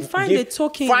then find a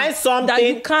token. Find something. That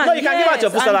you can. No, you can give out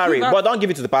your full salary, but don't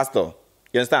give it to the pastor.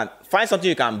 You understand? Find something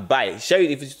you can buy. Share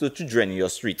it if it's to children in your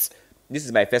streets. This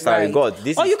is my first salary. Right. God,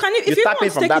 this or you can, if you want to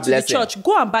take it to blessing. the church,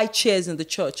 go and buy chairs in the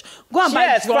church. Go and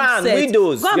chairs, buy drum sets.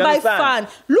 Widows. Go and buy fan.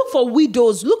 Look for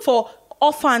widows. Look for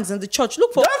orphans in the church.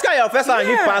 Look for. Don't carry your first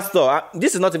salary, pastor.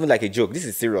 This is not even like a joke. This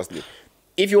is seriously.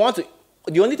 If you want to,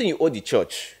 the only thing you owe the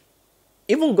church,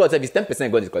 even God said it's 10%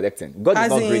 God is collecting. God is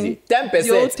not greedy.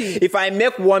 10%. If I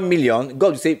make 1 million,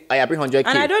 God will say, I bring 100K.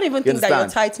 And I don't even think that your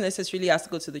tithe necessarily has to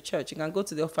go to the church. You can go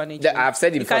to the orphanage. I've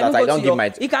said it before that I don't give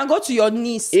my... You can go to your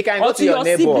niece. You can go to your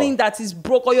neighbor. Sibling that is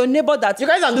broke or your neighbor that... You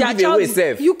guys don't give away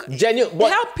safe.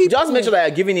 Help people. Just make sure that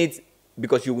you're giving it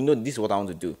because you know this is what I want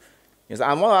to do. Yes,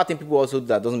 and one other thing people also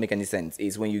that doesn't make any sense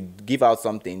is when you give out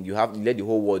something, you let the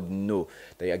whole world know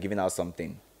that you're giving out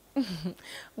something.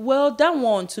 Well, that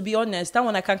one, to be honest, that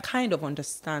one I can kind of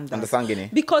understand that. Understand, Guinea?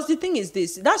 Because the thing is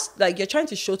this, that's like you're trying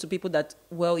to show to people that,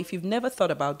 well, if you've never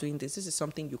thought about doing this is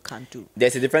something you can do.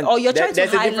 There's a difference. Or you're trying to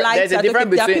highlight that there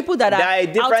are people that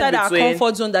are outside our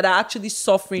comfort zone that are actually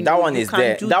suffering. That one is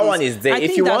there. That one is there.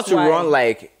 If you want to run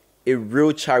like a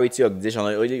real charity organization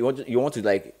or you want to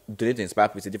like donate to inspire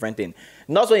people, it's a different thing.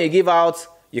 Not when you give out,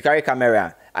 you carry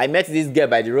camera I met this girl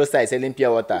by the roadside selling pure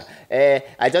water.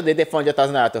 I just dated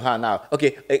 400,000 naira to her now.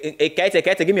 Okay,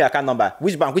 Kaite, give me your account number.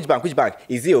 Which bank? Is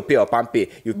it OPay or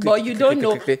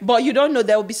PalmPay? But you don't know.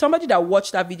 There will be somebody that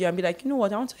watched that video and be like, you know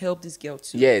what? I want to help this girl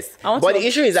too. Yes. But the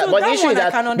issue is that,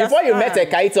 before you met a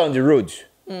Kaite on the road,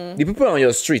 the people on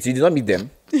your street, you did not meet them.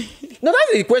 No,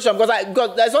 that's the question,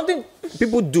 because there's something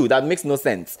people do that makes no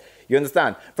sense. You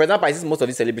understand? For example, I see most of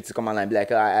these celebrities come online and be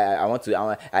like,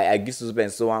 I give super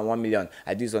and so on 1 million.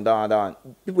 I do this on that one.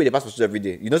 People they pass for every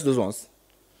day. You know those ones?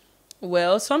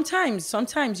 Well,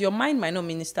 sometimes your mind might not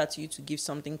minister to you to give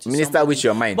something to minister somebody, with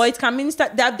your mind, but it can minister.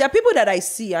 There are people that I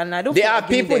see and I don't. There are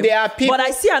people. But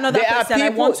I see another person and I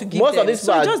want to give most them. Of these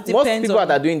most people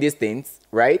that are doing these things,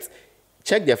 right?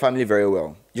 Check their family very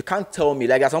well. You can't tell me,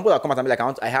 like, there are some people that come out and be like,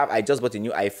 I just bought a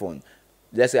new iPhone.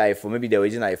 Let's say iPhone, maybe the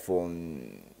original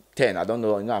iPhone 10. I don't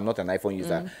know. You know, I'm not an iPhone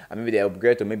user. And maybe they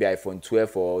upgrade to maybe iPhone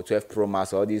 12 or 12 Pro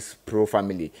Max or this Pro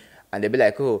family. And they'll be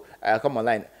like, oh, I come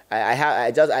online.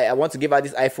 I want to give out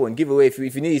this iPhone. Give away. If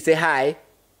you need to say hi.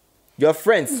 Your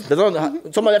friends, some of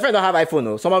their friends don't have iPhone.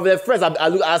 No? Some of their friends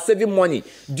are saving money,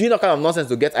 doing all kind of nonsense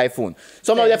to get iPhone.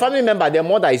 Some of their family members, their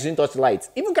mother is using touch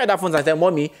lights. Even carry that phone and say,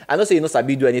 Mommy, I don't say you know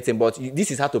Sabi do anything, but this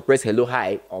is how to press hello,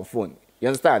 hi on phone. You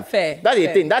understand? Fair. That's the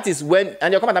thing. That is when,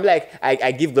 and you're coming and be like,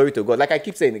 I give glory to God. Like I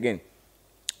keep saying again,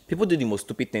 people do the most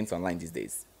stupid things online these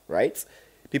days, right?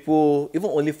 People, even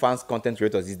OnlyFans content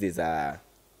creators these days are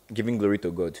giving glory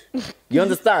to God. You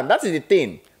understand? That is the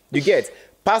thing. You get.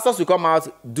 Pastors will come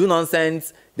out, do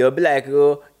nonsense. They'll be like,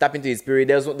 oh, tap into his spirit.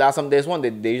 There's one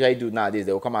that they usually do nowadays.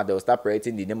 They will come out, they will start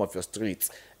parading the name of your street.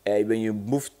 When you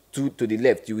move to the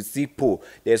left, you will see Po.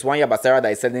 There's one Yabasara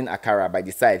that is selling Akara by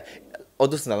the side. All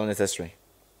those things are not necessary.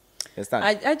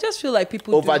 Understand? I just feel like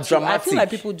people over dramatic. I feel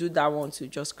like people do that one to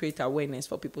just create awareness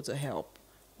for people to help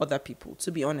other people.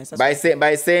 To be honest, by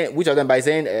saying which of them? By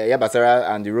saying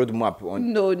Yabasara and the roadmap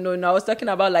on. No. I was talking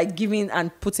about like giving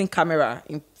and putting camera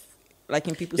in. Like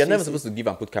in people's You're never faces. supposed to give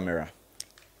and put camera.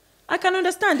 I can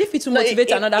understand if it will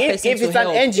motivate another person if to it's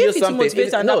help. an NGO if it will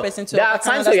motivate another person to there help. are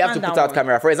times where you have to put out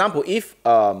camera. For example, if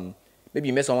maybe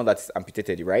you met someone that is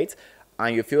amputated, right?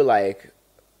 And you feel like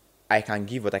I can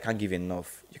give, but I can't give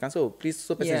enough. You can say, oh, please,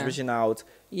 so person is reaching out.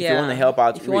 Yeah. If you want to help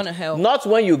out. If you want to help. Not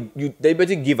when you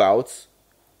deliberately give out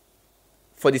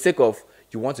for the sake of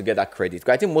you want to get that credit.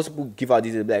 Because I think most people give out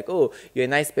this, they'll be like, oh, you're a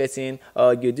nice person,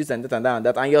 you do this and that and that and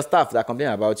that, and your staff that complain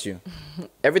about you.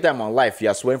 Every time on life, you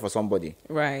are swearing for somebody.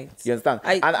 Right. You understand?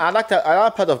 And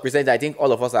another part of Christianity, I think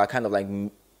all of us are kind of like,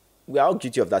 we are all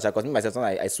guilty of that. Because me, myself,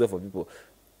 I swear for people.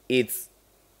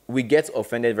 We get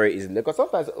offended very easily. Because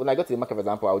sometimes when I go to the market, for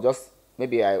example, I'll just,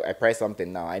 maybe I price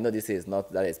something now. I know this is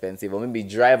not that expensive. Or maybe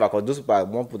driver, because those people are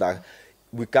one people that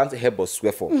we can't help but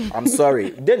swear for. I'm sorry.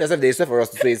 Then they swear for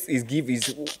us to say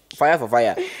is fire for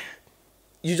fire.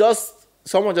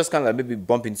 Someone just kind of maybe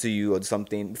bump into you or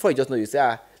something. Before you just know, you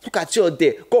say, look at your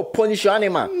day. God punish your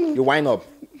animal. You wind up.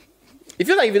 It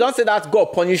feels like if you don't say that,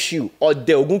 God punish you or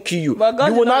they will kill you. But God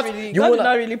you will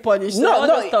not really punish.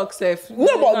 No, talk safe.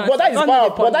 No, but that is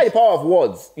the power of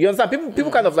words. You understand?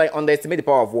 People kind of like underestimate the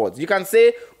power of words. You can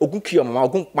say, Ogun kill your mama,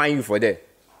 Ogun find you for there.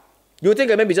 You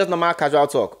think maybe just normal casual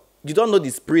talk. You don't know the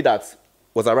spirit that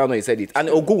was around when you said it. And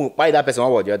Ogun will buy that person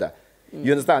one way or the other.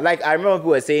 You understand? Like, I remember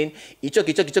people were saying, he choke,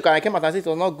 and I came out and said it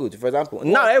was not good, for example.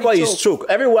 Now everybody is choke.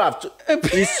 Everywhere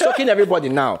he's choking everybody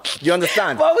now. You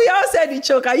understand? But we all said he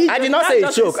choke. I did not say he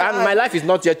choke, and my life is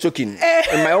not yet choking.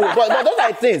 In my own, but those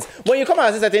are things. When you come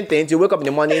and say certain things, you wake up in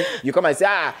the morning, you come and say,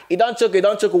 he don't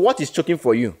choke. What is choking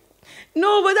for you?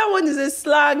 No, but that one is a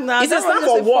slang now. It's a slang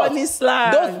for what? Funny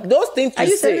slang. Those things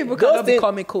you say. People cannot be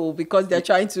comical because they're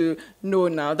trying to know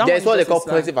now. There's what they call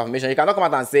positive affirmation. You cannot come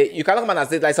out and say,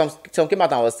 like some came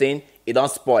out and was saying, it don't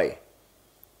spoil.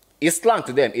 It's slang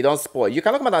to them. It don't spoil. You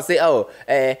cannot come out and say,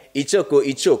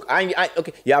 it choke. And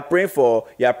okay, you are praying for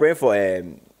the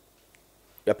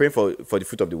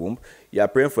fruit of the womb. You are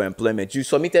praying for employment. You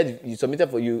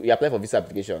apply for visa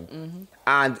application.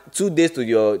 And 2 days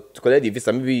to collect the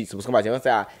visa, maybe you're supposed to come back and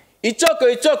say,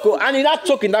 Ichoko, and you're not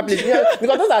choking that place.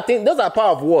 Because those are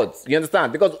power of words. You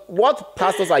understand? Because what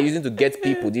pastors are using to get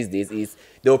people these days is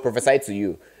they will prophesy to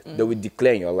you. They will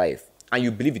declare in your life. And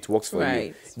you believe it works for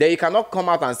you. Then you cannot come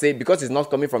out and say, because it's not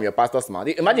coming from your pastor's mouth.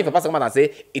 Imagine if a pastor come out and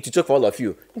say, it will choke for all of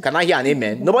you. Can I hear an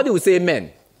amen? Nobody will say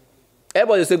amen.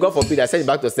 Everybody will say, God forbid, I send it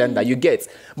back to sender. You get.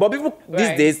 But people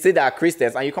these days say they are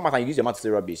Christians, and you come out and you use your mouth to say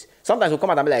rubbish. Sometimes you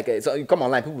come out and be like, so you come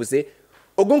online, people will say,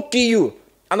 Ogun kill you.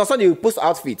 And on Sunday, you post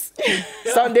outfits.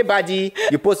 Sunday body,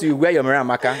 you wear your Mariah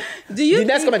Maka. The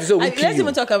next comment is, let's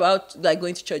even talk about like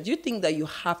going to church. Do you think that you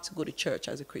have to go to church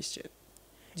as a Christian?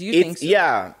 Do you think so?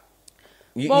 Yeah.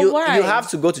 You have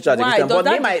to go to church. Why? But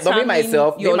me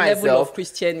myself, your level of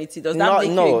Christianity, does that make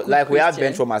you a good like we have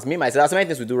Christian? benchmarks. Me myself, there's so many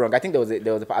things we do wrong. I think there was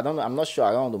a, I don't know, I'm not sure.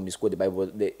 I don't want to misquote the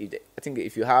Bible. I think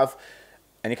if you have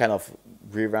any kind of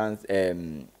grievance,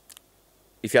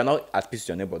 if you're not at peace with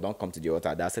your neighbor, don't come to the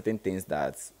altar. There are certain things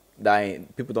that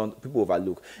people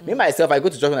overlook. Me myself, I go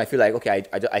to church when I feel like, okay,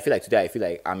 I feel like today I feel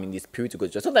like I'm in the spirit to go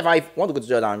to church. Sometimes I want to go to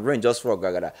church and rain just for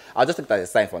I'll just take that as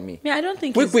a sign for me. I don't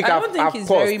think it's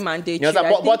very mandatory. You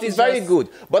know, but it's very good.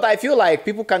 But I feel like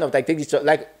people kind of like take this church,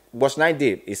 like Watch Night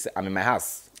Day is I'm in my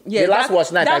house. Yeah, the last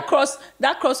Watch Night, that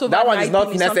crossover. That one is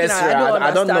not necessary. I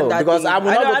don't know because I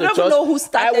will not go to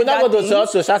church. I will not go to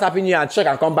church to shout Happy New Year and check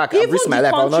and come back and risk my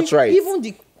life. I will not try it. Even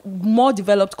the more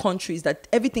developed countries that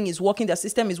everything is working, their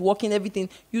system is working, everything.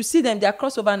 You see them, they are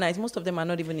crossover nights. Most of them are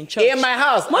not even in church. In my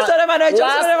house, most of them are not in church.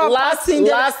 Most of them are passing.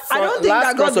 I don't think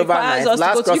that God requires us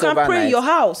to go to. You can pray in your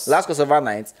house. Last crossover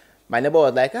night, my neighbor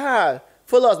was like,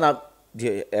 follow us now.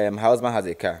 The husband has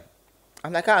a car.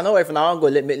 I'm like, no, if I want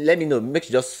to go, let me know. Make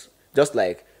sure just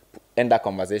like end that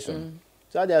conversation.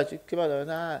 So they came out,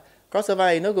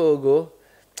 crossover, you know, go.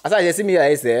 As I see me,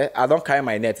 I say, I don't carry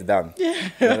my net down.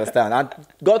 You understand? And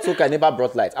God took, I never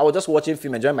brought light. I was just watching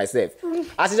film, enjoying myself.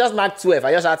 As it just marked 12,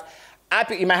 I just had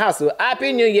happy in my house. So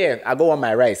Happy New Year. I go on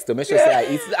my rice to make sure I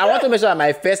eat. I want to make sure that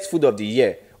my first food of the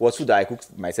year was food that I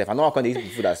cooked myself. I know I can't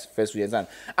eat food as first food. And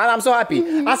I'm so happy.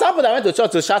 And some people that went to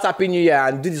church to shout Happy New Year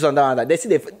and do this and that and that, they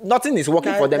see nothing is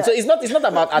working for them. So it's not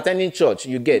about attending church.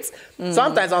 You get.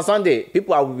 Sometimes on Sunday,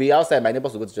 people will be outside. My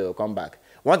neighbors will go to church. Will come back.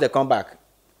 Once they come back,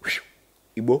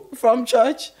 Igbo. From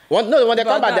church? When they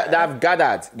come back, they have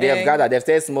gathered. They've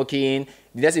started smoking.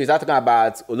 The next thing we start talking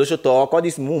about Olosho talk, all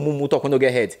this moo talk when they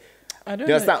get head. I don't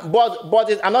you understand?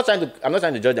 But I'm not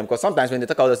trying to judge them because sometimes when they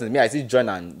talk about those things, me I see join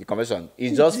and the conversation.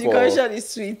 It's just the conversation is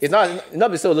sweet. It's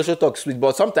not be so Olosho talk sweet,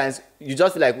 but sometimes you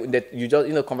just feel like that you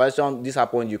just conversation. This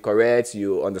happened, you correct,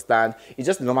 you understand. It's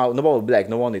just normal. Nobody will be like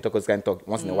no one they talk this kind of talk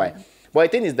once in a while. But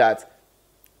the thing is that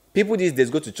people these days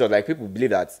go to church. Like people believe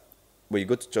that when you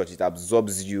go to church, it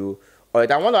absorbs you. Or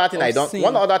one other thing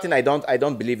I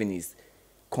don't believe in is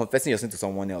confessing your sin to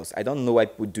someone else. I don't know why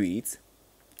people do it.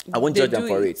 I won't judge them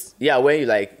for it. Yeah, when you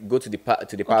like go to the pastor,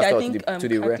 to the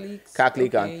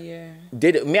Catholic,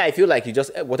 and I feel like you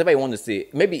just whatever you want to say.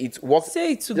 Maybe it works.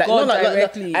 Say it to God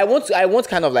directly. I won't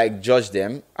kind of like judge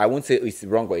them. I won't say it's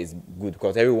wrong or it's good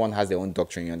because everyone has their own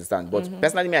doctrine. You understand? But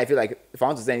personally, I feel like if I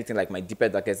want to say anything like my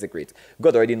deepest darkest secret,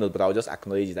 God already knows. But I'll just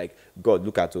acknowledge it. Like God,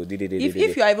 look at it.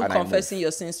 If you are even confessing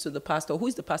your sins to the pastor, who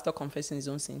is the pastor confessing his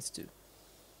own sins to?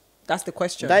 That's the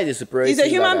question. That is the superiority. He's a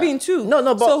human being too.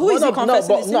 But so who is he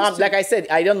confessing his sins to? Like I said,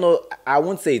 I don't know. I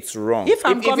won't say it's wrong. If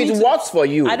it works for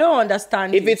you, I don't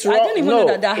understand. If it's wrong, I don't even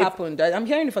know that happened. I'm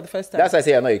hearing it for the first time. That's why I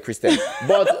say I'm not a Christian.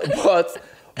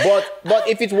 but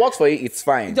if it works for you, it's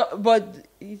fine. But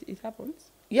it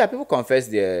happens. Yeah, people confess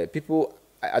their people.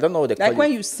 I don't know what they call it. Like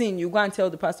when you sin, you go and tell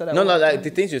the pastor that. No, like the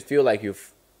things you feel like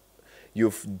you've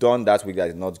done that week that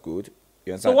is not good.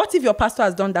 So what if your pastor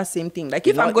has done that same thing? Like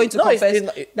if I'm going to confess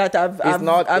that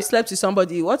I've slept with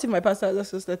somebody, what if my pastor has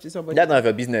also slept with somebody? That's none of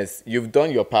your business. You've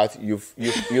done your part. You've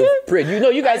prayed.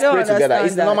 You guys pray together.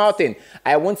 It's a normal thing.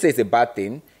 I won't say it's a bad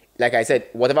thing. Like I said,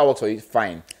 whatever works for you,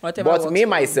 fine. But me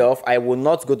myself, I will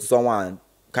not go to someone and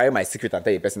carry my secret and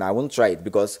tell a person. I won't try it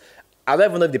because I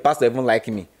don't even know if the pastor even like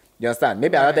me. You understand?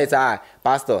 Maybe another day say,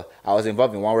 pastor, I was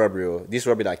involved in one robbery. This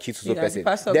robbery that killed so person.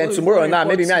 Then tomorrow now,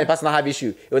 maybe me and the pastor have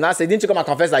issue. He will now say, didn't you come and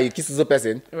confess that you killed so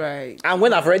person? Right. And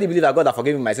when I've already believed that God has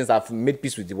forgiven my sins, I've made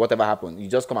peace with whatever happened. You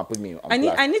just come and put me on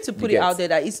I need to put it out there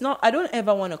that it's not. I don't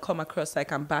ever want to come across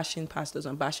like I'm bashing pastors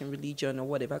or bashing religion or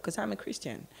whatever because I'm a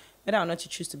Christian. Whether or not you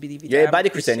choose to believe it. You're a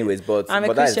body Christian anyways, but I'm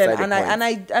a Christian and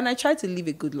I try to live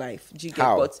a good life. Do you get?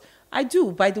 But I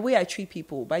do by the way I treat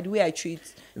people, by the way I treat.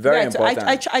 Very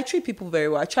important. I treat people very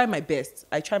well. I try my best.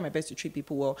 I try my best to treat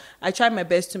people well. I try my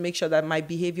best to make sure that my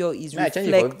behavior is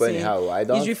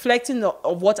reflecting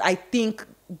of what I think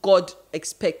God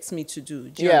expects me to do.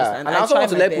 Do you understand? And I also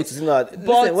want to let people know that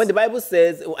listen, when the Bible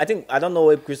says, I don't know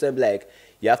what Christian like,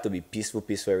 you have to be peaceful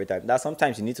every time. That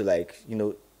sometimes you need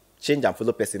to change and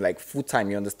follow person full time.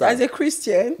 You understand? As a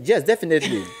Christian, yes,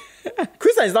 definitely.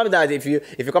 Christian is not that if you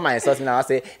come and insult me now, I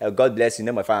say God bless you,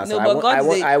 name my father. No,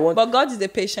 but God is a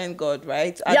patient God,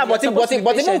 right? And but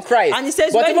even Christ. And He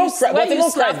says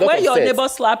when your neighbor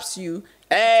slaps you.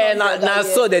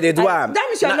 So they do. That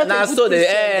means you're not a good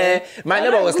Christian. My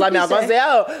neighbor will slap me. I can say,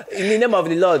 in the name of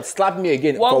the Lord, slap me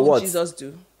again. What would Jesus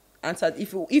do? Answered,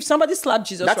 if somebody slapped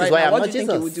Jesus what do you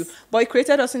think he would do? But He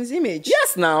created us in His image.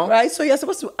 Yes, now. Right? So you're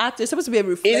supposed to act. You're supposed to be a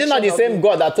reflection. Is it not the same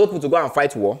God that told people to go and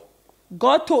fight war?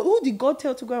 God told, who did God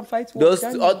tell to go and fight war? Those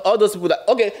all those people that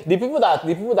the people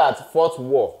that fought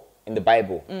war in the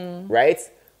Bible, right?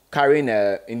 Carrying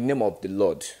in the name of the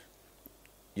Lord.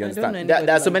 You understand?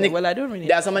 There are so many. Well, I don't really.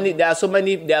 There are so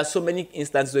many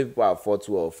instances where people have fought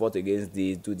war, fought against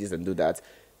this, do this and do that.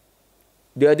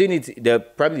 They are doing it. They're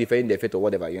probably defending their faith or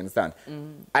whatever. You understand?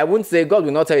 I wouldn't say God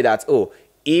will not tell you that. Oh,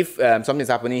 if something's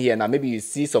happening here now, maybe you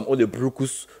see some other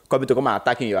brukus coming to come and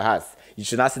attacking your house. You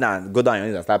should not sit down and go down on your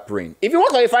knees and start praying. If you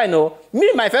want to qualify, no.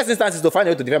 Me, my first instance is to find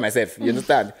a way to defend myself. You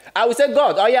understand? I will say,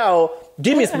 God,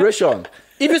 give me inspiration.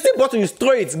 If you see bottle, you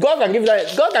throw it. God can give you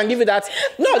that. God can give you that.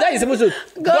 No, that is simple truth.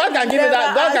 God can give you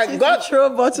that. God throw a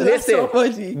bottle at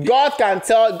somebody. God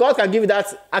can give you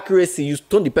that accuracy. You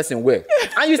stone the person well,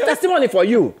 and it's testimony for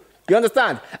you. You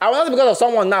understand? I will not because of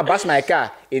someone now bash my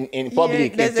car in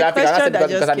public in traffic. I will not say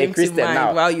because I'm a Christian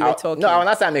now. While you were talking. No, I will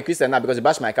not say I'm a Christian now because you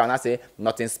bash my car and I say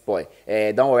nothing spoil.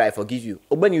 Don't worry, I forgive you.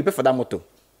 Oh, when you pay for that motor.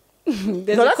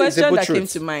 There's a question that came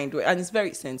to mind, and it's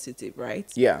very sensitive, right?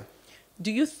 Yeah.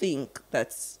 Do you think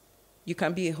that you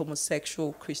can be a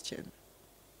homosexual Christian?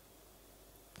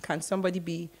 Can somebody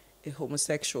be a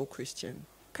homosexual Christian?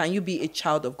 Can you be a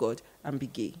child of God and be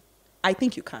gay? I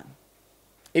think you can.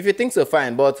 If you think so,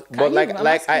 fine. But can you?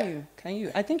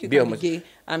 I think you can be gay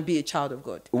and be a child of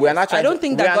God. We are not. I don't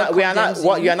think that God condemns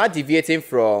you. You are not deviating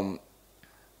from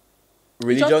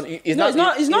religion. It's not.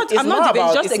 I'm not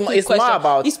debating. Just a quick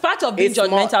question. It's part of being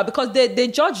judgmental because they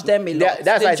judge them a lot.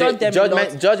 That's why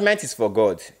judgment is for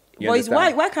God. But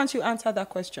why can't you answer that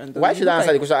question? Why should I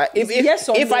answer the question?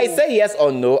 If I say yes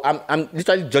or no, I'm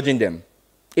literally judging them.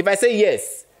 If I say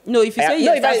yes, no. If you say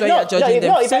yes, that's why you're judging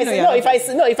them.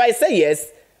 If I say yes,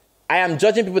 I am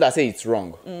judging people that say it's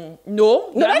wrong.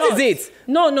 No, that is it.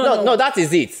 No, that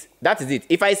is it. That is it.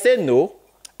 If I say no,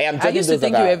 I used to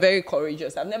think you were very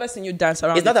courageous. I've never seen you dance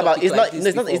around. It's not about.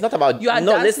 It's not about. You are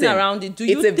dancing around it. Do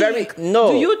you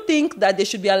think that they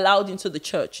should be allowed into the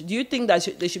church? Do you think that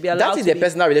they should be allowed? That is their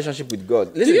personal relationship with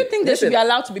God. Do you think they should be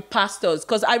allowed to be pastors?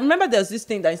 Because I remember there's this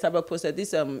thing that Instagram posted.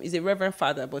 This is a reverend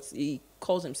father, but he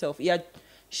calls himself.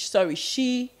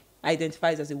 She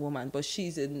identifies as a woman, but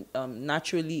she's a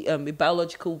naturally a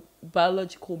biological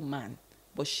man,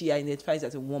 but she identifies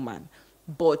as a woman,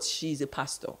 but she's a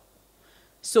pastor.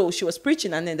 So she was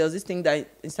preaching, and then there was this thing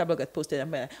that Instagram got posted.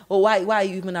 And I'm like, oh, why are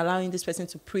you even allowing this person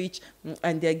to preach?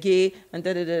 And they're gay, and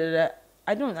da da da da.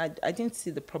 I didn't see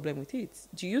the problem with it.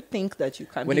 Do you think that you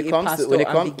can be a pastor and be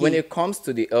gay? When it comes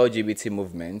to the LGBT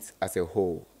movement as a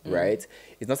whole, right?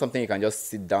 It's not something you can just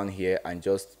sit down here and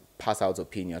just pass out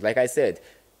opinions. Like I said,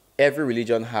 every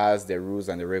religion has the rules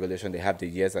and the regulation. They have the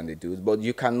yes and the do's, but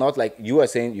you cannot, like you were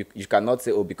saying, you cannot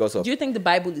say, oh, because of. Do you think the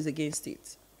Bible is against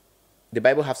it? The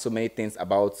Bible has so many things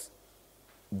about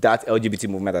that LGBT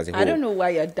movement as a whole. I don't know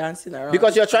why you're dancing around.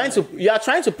 Because you're trying to project.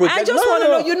 I just want to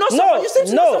know. You seem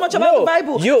to know so much about the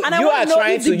Bible. You are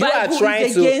trying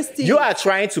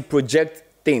to project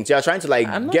things. You are trying to you're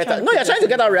trying to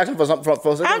get that reaction from some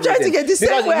I'm trying to get the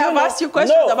same way I've asked you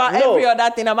questions about every other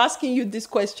thing. I'm asking you this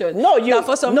question. You're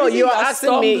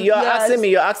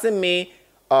asking me.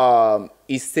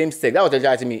 Is same sex? That was the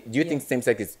asking me. Do you think same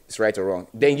sex is right or wrong?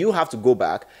 Then you have to go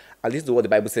back and listen to what the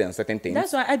Bible says on certain things.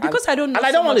 That's why I don't know. And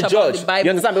I don't want to judge.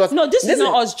 You understand? Because this is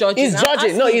not us judging. He's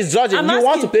judging. He's judging. You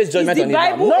want to place judgment on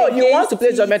it. No, you want to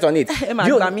place judgment on it.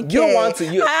 You want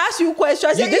to. I ask you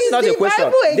questions. This is not a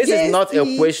question. This is not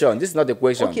a question. This is not a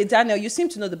question. Okay, Daniel, you seem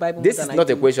to know the Bible. This is not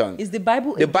a question. Is the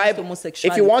Bible against homosexuality?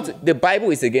 If you want, the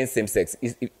Bible is against same sex.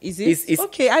 Is it?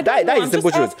 Okay, I don't know. That is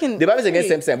simple truth. The Bible is against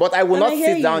same sex, but I will not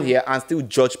sit down here and still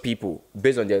judge people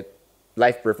based on their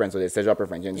life preference or their sexual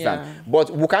preference. You understand? Yeah. But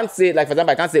we can't say, like, for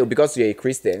example, I can't say because you're a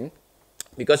Christian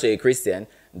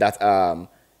that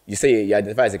you say you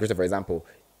identify as a Christian, for example,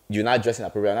 you're not dressing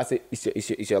appropriately. And I say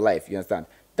it's your life. You understand?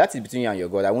 That is between you and your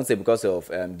God. I won't say because of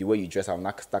the way you dress, I will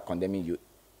not start condemning you.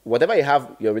 Whatever you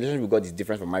have, your relationship with God is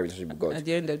different from my relationship with God. At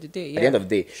the end of the day, yeah. At the end of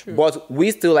the day. True. But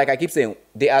we still, like I keep saying,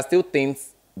 there are still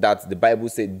things that the Bible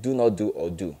says do not do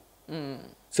or do.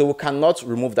 So we cannot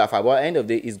remove that fact. But at the end of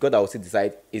the day, it's God that will still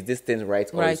decide, is this thing right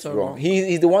or it's wrong?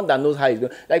 He's the one that knows how he's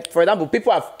going. Like, for example,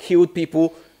 people have killed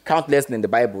people countlessly in the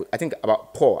Bible. I think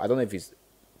about Paul. I don't know if it's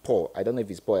Paul.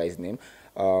 His name.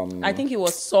 I think he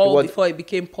was Saul before he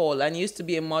became Paul, and he used to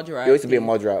be a murderer. He used to be a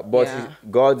murderer, but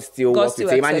God still worked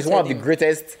with him, and he's one of the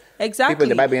greatest people in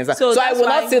the Bible. So I will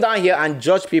not sit down here and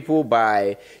judge people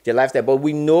by their lifestyle, but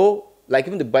we know, like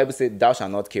even the Bible says, thou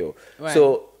shalt not kill. Right.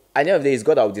 So at the end of the day, it's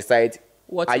God that will decide,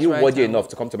 are you worthy enough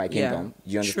to come to my kingdom?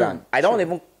 You understand? True. I don't want to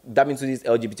even dive into this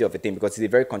LGBT of a thing because it's a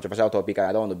very controversial topic and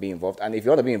I don't want to be involved. And if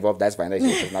you want to be involved, that's fine. That's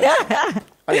your personality.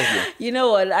 Honestly. You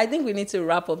know what? I think we need to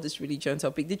wrap up this religion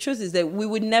topic. The truth is that we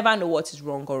would never know what is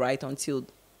wrong or right until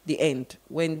the end,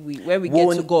 when we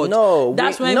get to God. No,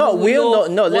 that's when no, we will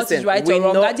know what listen, is right we or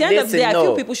wrong. know- At the end of the day, I listen,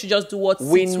 feel no. people should just do what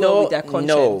We sits know, well with their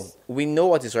conscience. we know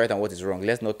what is right and what is wrong.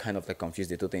 Let's not kind of like confuse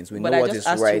the two things. We But know I what just is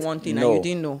asked right. you one thing No. and you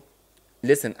didn't know.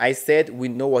 Listen, I said we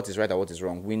know what is right and what is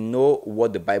wrong. We know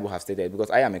what the Bible has stated, because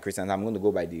I am a Christian. I'm going to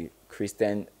go by the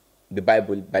biblical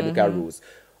Mm-hmm. rules.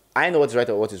 I know what's right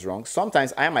or what is wrong.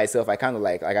 Sometimes I myself, I kind of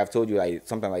like I've told you,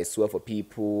 sometimes I swear for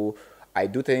people. I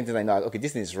do things I know, okay,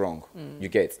 this thing is wrong. You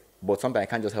get, but sometimes I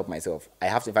can't just help myself. I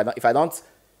have to, if I don't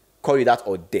call you that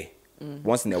all day,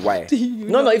 once in a while.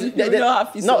 No,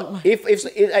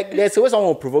 if like, there's always someone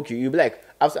will provoke you, you'll be like,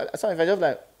 if I just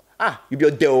like, you be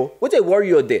a deal. What a worry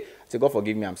your day. I say, God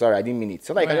forgive me, I'm sorry, I didn't mean it.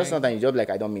 So like, I just sometimes you just like,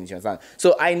 I don't mean it, you understand?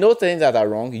 So I know things that are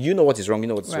wrong. You know what is wrong, you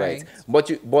know what's right. But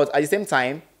at the same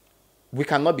time, we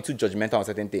cannot be too judgmental on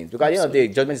certain things, because at the end of the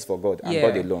day, judgment is for God and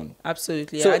God alone.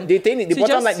 Absolutely. So And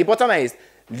the bottom line is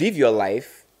live your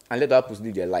life and let other people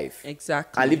live their life.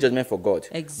 Exactly. And leave judgment for God.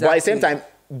 Exactly. But at the same time,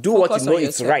 do what Focus you know on is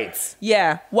yourself. right.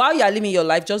 Yeah. While you are living your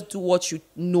life, just do what you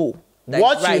know.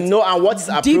 What you know and what is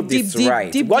approved is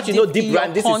right. What you know deep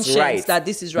down, this is right. That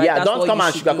this is right. Yeah, That's don't what come you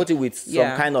and should sugarcoat do. it with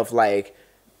some kind of like,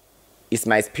 it's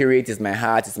my spirit, it's my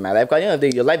heart, it's my life. Because at the end of the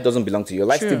day, your life doesn't belong to you. Your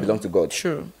life still belongs to God.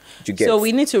 True. You get. So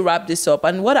we need to wrap this up.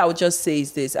 And what I would just say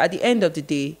is this. At the end of the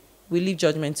day, we leave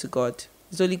judgment to God.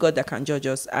 It's only God that can judge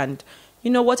us. And,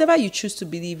 whatever you choose to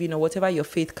believe in or whatever your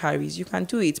faith carries, you can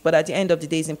do it. But at the end of the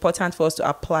day, it's important for us to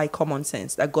apply common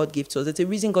sense that God gave to us. There's a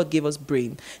reason God gave us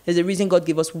brain. There's a reason God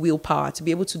gave us willpower to be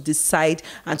able to decide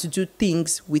and to do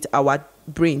things with our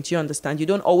brain. Do you understand? You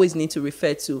don't always need to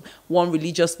refer to one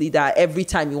religious leader every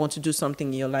time you want to do something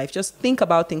in your life. Just think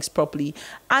about things properly.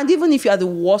 And even if you are the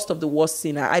worst of the worst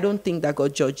sinner, I don't think that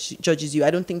God judges you.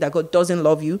 I don't think that God doesn't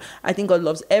love you. I think God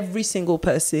loves every single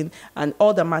person, and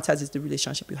all that matters is the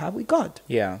relationship you have with God.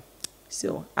 Yeah.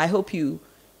 So I hope you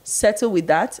settle with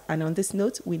that. And on this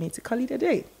note, we need to call it a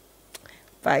day.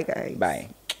 Bye, guys. Bye.